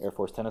 Air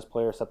Force tennis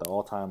player, set the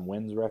all-time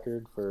wins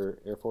record for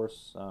Air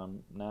Force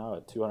now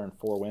at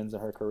 204 wins in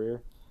her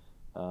career.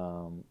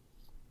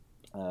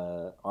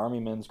 Army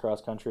men's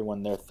cross country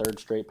won their 3rd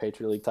straight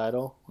Patriot League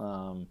title,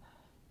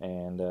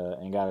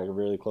 and got a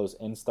really close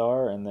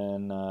in-star. And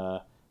then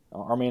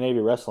Army and Navy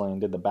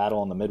wrestling did the battle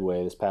on the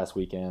Midway this past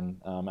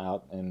weekend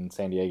out in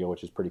San Diego,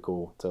 which is pretty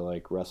cool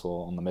to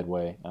wrestle on the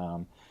Midway.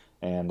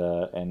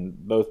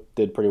 And both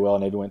did pretty well.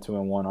 Navy went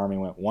 2-1, Army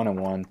went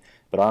 1-1,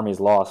 but Army's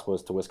loss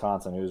was to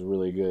Wisconsin, who's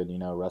really good,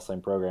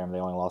 wrestling program. They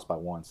only lost by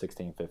 1,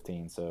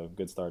 16-15. So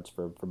good starts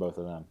for both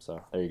of them.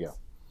 So there you go.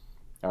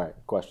 All right,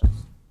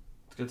 questions.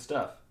 It's good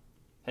stuff.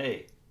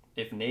 Hey,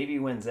 if Navy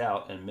wins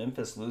out and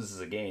Memphis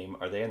loses a game,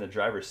 are they in the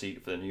driver's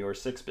seat for the New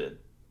Year's Six bid?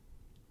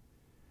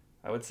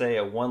 I would say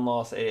a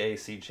 1-loss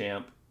AAC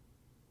champ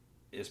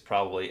is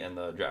probably in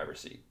the driver's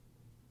seat.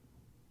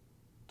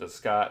 Does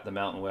Scott, the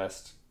Mountain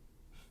West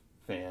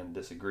fan,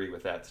 disagree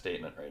with that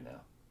statement right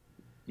now?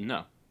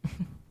 No.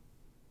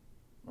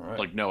 All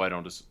right. No, I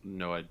don't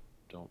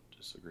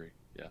disagree.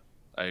 Yeah,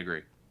 I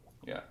agree.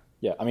 Yeah.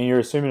 Yeah, I mean, you're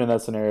assuming in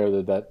that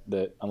scenario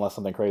that unless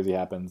something crazy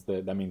happens,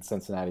 that means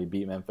Cincinnati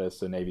beat Memphis,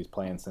 so Navy's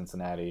playing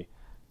Cincinnati,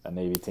 a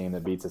Navy team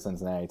that beats a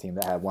Cincinnati team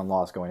that had 1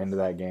 loss going into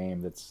that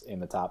game that's in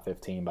the top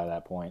 15 by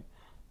that point.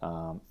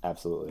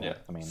 Absolutely. Yeah.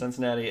 I mean,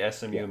 Cincinnati,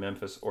 SMU,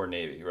 Memphis, or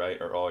Navy,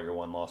 right, are all your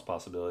 1-loss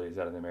possibilities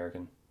out of the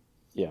American.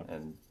 Yeah.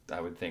 And I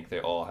would think they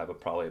all have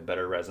probably a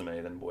better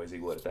resume than Boise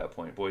would at that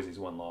point. Boise's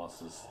 1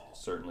 loss is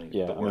certainly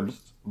the worst. mean,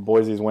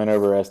 Boise's win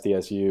over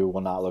SDSU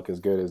will not look as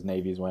good as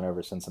Navy's win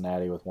over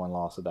Cincinnati with 1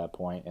 loss at that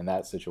point in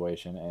that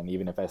situation. And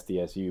even if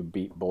SDSU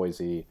beat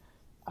Boise,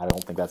 I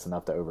don't think that's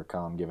enough to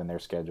overcome given their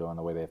schedule and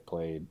the way they've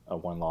played a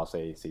 1-loss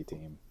AAC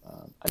team.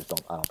 I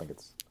don't think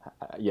it's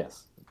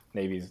yes.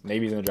 Navy's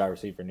in the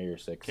driver's seat for New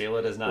Year's Six.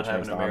 Kayla does not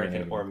have an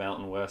American or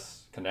Mountain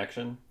West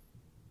connection.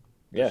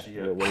 Yeah.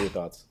 What are your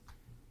thoughts?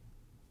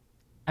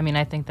 I mean,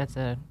 I think that's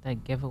a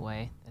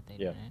giveaway that they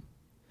didn't.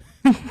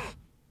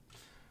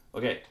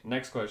 Okay,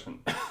 next question.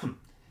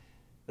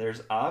 This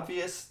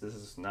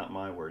is not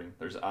my wording,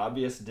 there's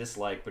obvious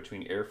dislike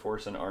between Air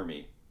Force and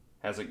Army.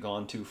 Has it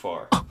gone too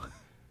far?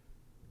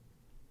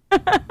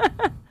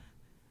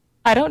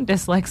 I don't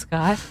dislike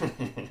Scott.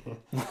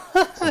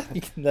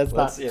 Let's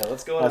not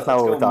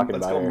what we're talking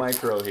about. Let's go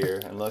micro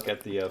here and look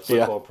at the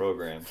football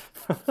program.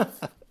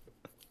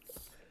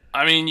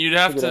 I mean, you'd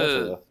have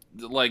to,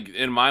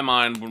 in my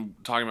mind, when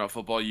talking about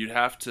football, you'd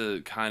have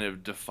to kind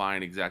of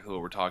define exactly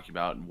what we're talking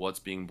about and what's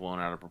being blown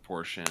out of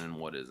proportion and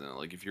what isn't.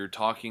 Like, if you're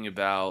talking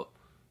about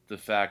the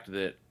fact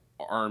that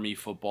Army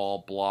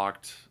football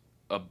blocked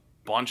a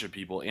bunch of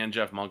people and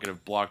Jeff Monken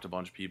have blocked a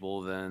bunch of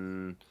people,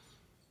 then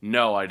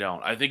no, I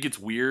don't. I think it's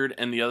weird.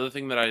 And the other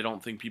thing that I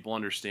don't think people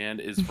understand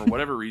is, for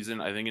whatever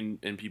reason, I think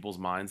in people's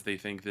minds, they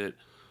think that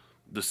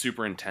the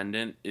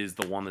superintendent is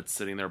the one that's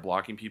sitting there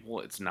blocking people.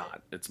 It's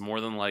not. It's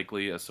more than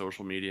likely a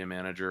social media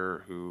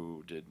manager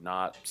who did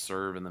not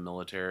serve in the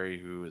military,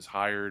 who is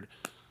hired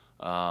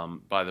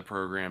by the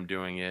program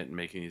doing it and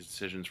making these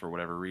decisions for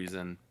whatever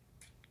reason.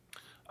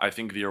 I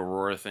think the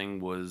Aurora thing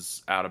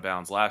was out of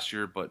bounds last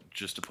year, but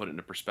just to put it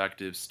into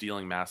perspective,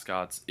 stealing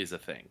mascots is a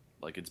thing.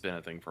 Like, it's been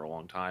a thing for a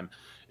long time.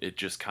 It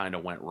just kind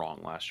of went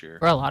wrong last year.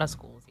 For a lot of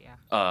schools, yeah.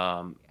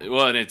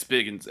 Well, and it's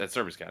big at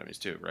service academies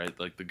too, right?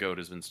 Like, the goat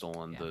has been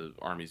stolen, the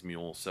Army's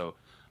mule. So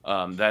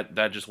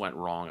that just went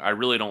wrong. I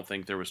really don't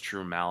think there was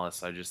true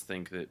malice. I just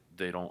think that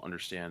they don't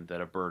understand that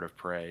a bird of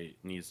prey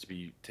needs to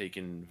be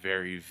taken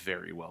very,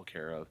 very well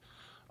care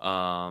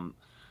of.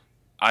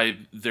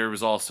 There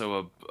was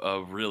also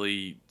a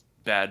really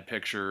bad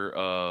picture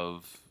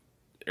of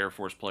Air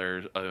Force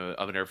players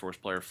of an Air Force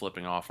player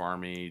flipping off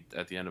Army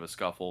at the end of a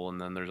scuffle, and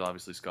then there's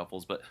obviously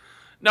scuffles. But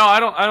no, I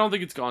don't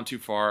think it's gone too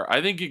far.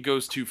 I think it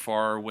goes too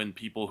far when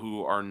people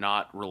who are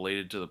not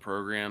related to the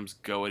programs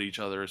go at each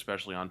other,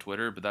 especially on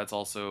Twitter. But that's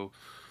also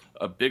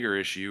a bigger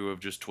issue of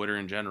just Twitter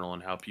in general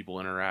and how people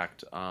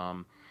interact.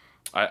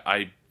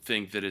 I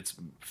think that it's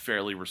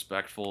fairly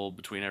respectful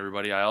between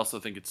everybody. I also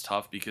think it's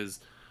tough because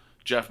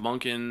Jeff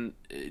Monken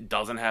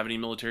doesn't have any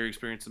military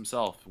experience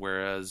himself,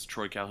 whereas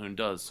Troy Calhoun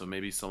does. So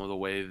maybe some of the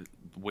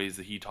ways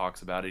that he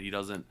talks about it, he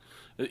doesn't,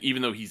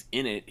 even though he's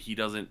in it, he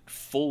doesn't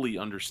fully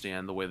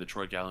understand the way that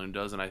Troy Calhoun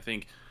does. And I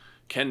think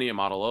Ken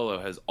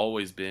Niumatalolo has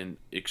always been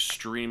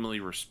extremely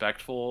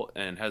respectful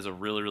and has a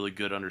really, really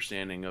good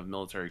understanding of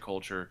military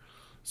culture.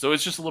 So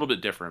it's just a little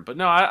bit different. But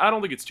no, I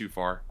don't think it's too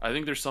far. I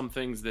think there's some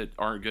things that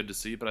aren't good to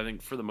see, but I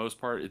think for the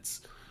most part,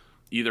 it's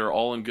either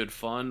all in good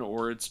fun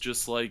or it's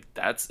just like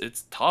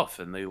it's tough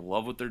and they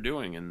love what they're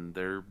doing and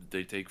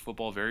they take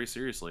football very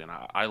seriously, and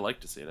I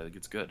like to see it. I think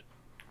it's good.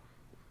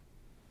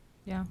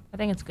 Yeah, I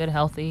think it's good,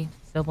 healthy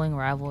sibling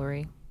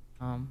rivalry,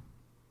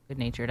 good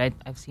natured.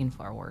 I've seen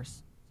far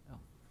worse. So.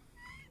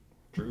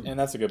 True. And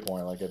that's a good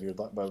point. Like if you're,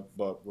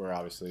 but we're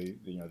obviously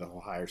the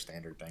whole higher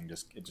standard thing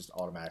it just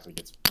automatically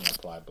gets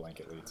applied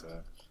blanketly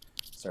to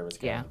service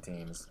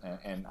teams,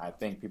 and I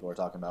think people are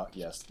talking about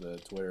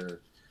the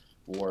Twitter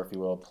war, if you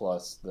will,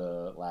 plus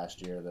the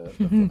last year, the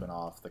flipping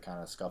off, the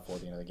kind of scuffle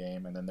at the end of the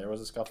game. And then there was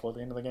a scuffle at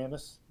the end of the game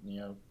this,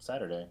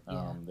 Saturday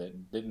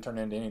that didn't turn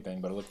into anything,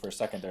 but it looked for a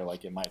second there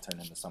like it might turn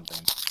into something,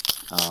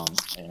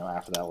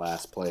 after that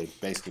last play,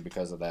 basically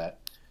because of that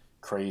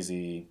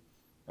crazy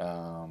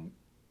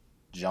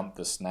jump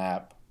the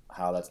snap,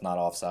 how that's not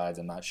offsides.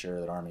 I'm not sure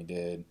that Army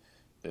did,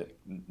 that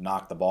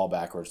knocked the ball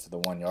backwards to the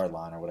 1 yard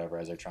line or whatever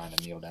as they're trying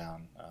to kneel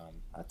down.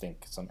 I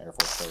think some Air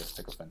Force players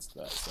took offense to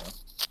that, so.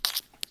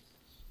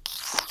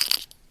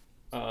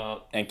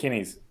 And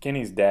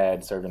Kenny's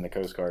dad served in the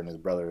Coast Guard and his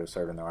brother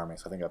served in the Army,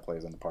 so I think that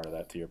plays into part of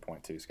that, to your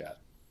point too, Scott.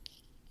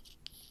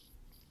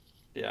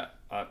 Yeah,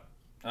 I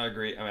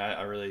agree. I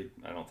mean,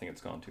 I don't think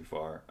it's gone too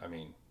far. I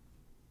mean,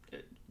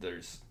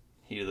 there's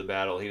heat of the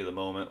battle, heat of the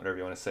moment, whatever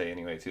you want to say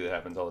anyway, too, that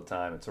happens all the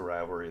time. It's a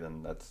rivalry,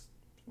 then that's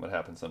what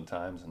happens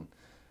sometimes, and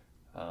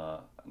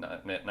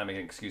not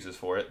making excuses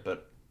for it,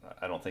 but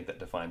I don't think that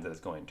defines that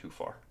it's going too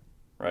far,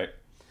 right?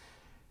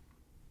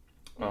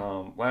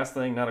 Last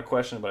thing, not a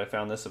question, but I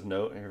found this of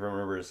note. If you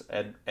remember, is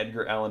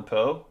Edgar Allan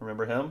Poe.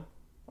 Remember him?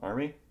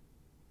 Army?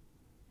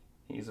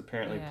 He's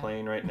apparently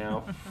playing right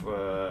now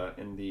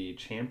in the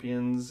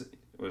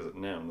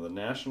the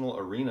National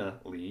Arena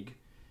League.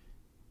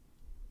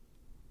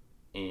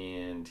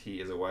 And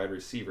he is a wide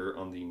receiver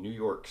on the New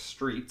York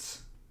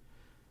Streets.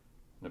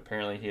 And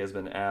apparently he has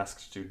been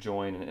asked to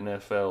join an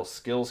NFL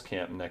skills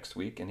camp next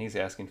week, and he's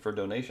asking for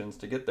donations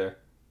to get there.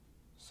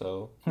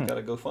 So you got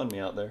a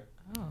GoFundMe out there.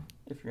 Oh.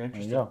 If you're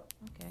interested. There you go.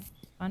 Okay.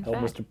 Fun Help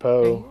fact. Mr.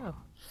 Poe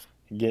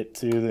get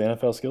to the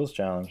NFL Skills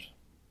Challenge.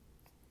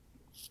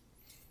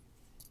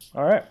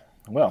 All right.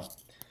 Well,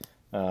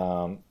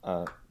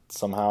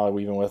 somehow,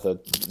 even with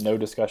no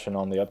discussion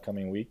on the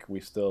upcoming week, we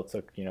still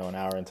took an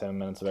hour and 10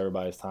 minutes of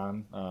everybody's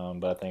time.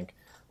 But I think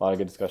a lot of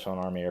good discussion on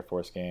Army Air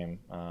Force game.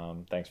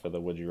 Thanks for the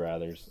Would You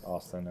Rathers,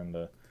 Austin, and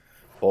the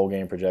bowl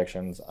game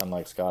projections.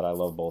 Unlike Scott, I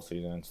love bowl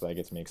season, so that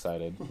gets me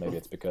excited. Maybe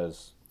it's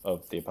because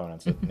of the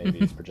opponents that Navy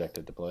is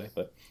projected to play.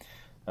 But,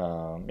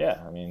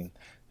 I mean,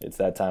 it's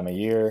that time of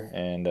year,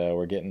 and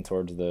we're getting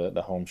towards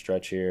the home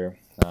stretch here.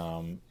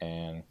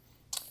 And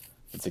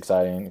it's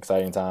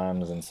exciting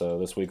times. And so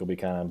this week will be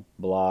kind of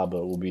blah,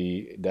 but we'll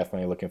be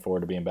definitely looking forward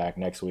to being back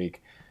next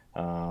week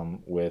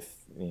with,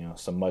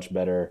 some much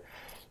better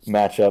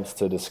matchups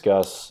to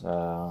discuss,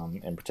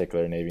 in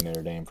particular Navy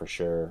Notre Dame for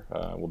sure.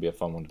 Will be a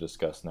fun one to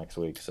discuss next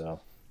week. So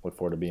look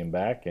forward to being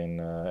back, and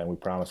we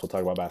promise we'll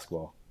talk about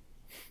basketball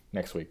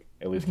next week.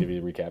 At least give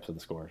you recaps of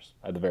the scores,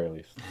 at the very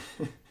least.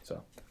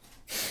 So,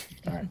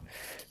 all right.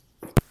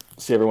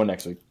 See everyone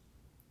next week.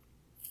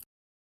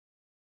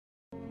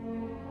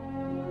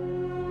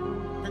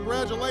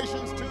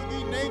 Congratulations to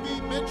the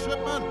Navy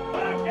midshipmen.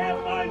 I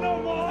can't find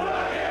no more.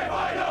 I can't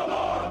find no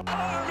more.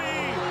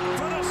 Army,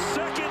 for the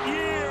second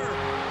year,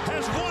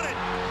 has won it.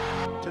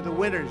 To the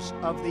winners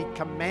of the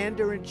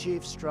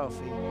Commander-in-Chief's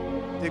Trophy,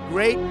 the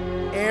great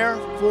Air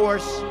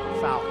Force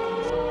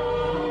Falcons.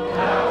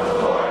 Now, the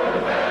Lord and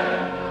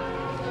defend.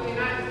 To the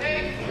United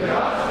States. The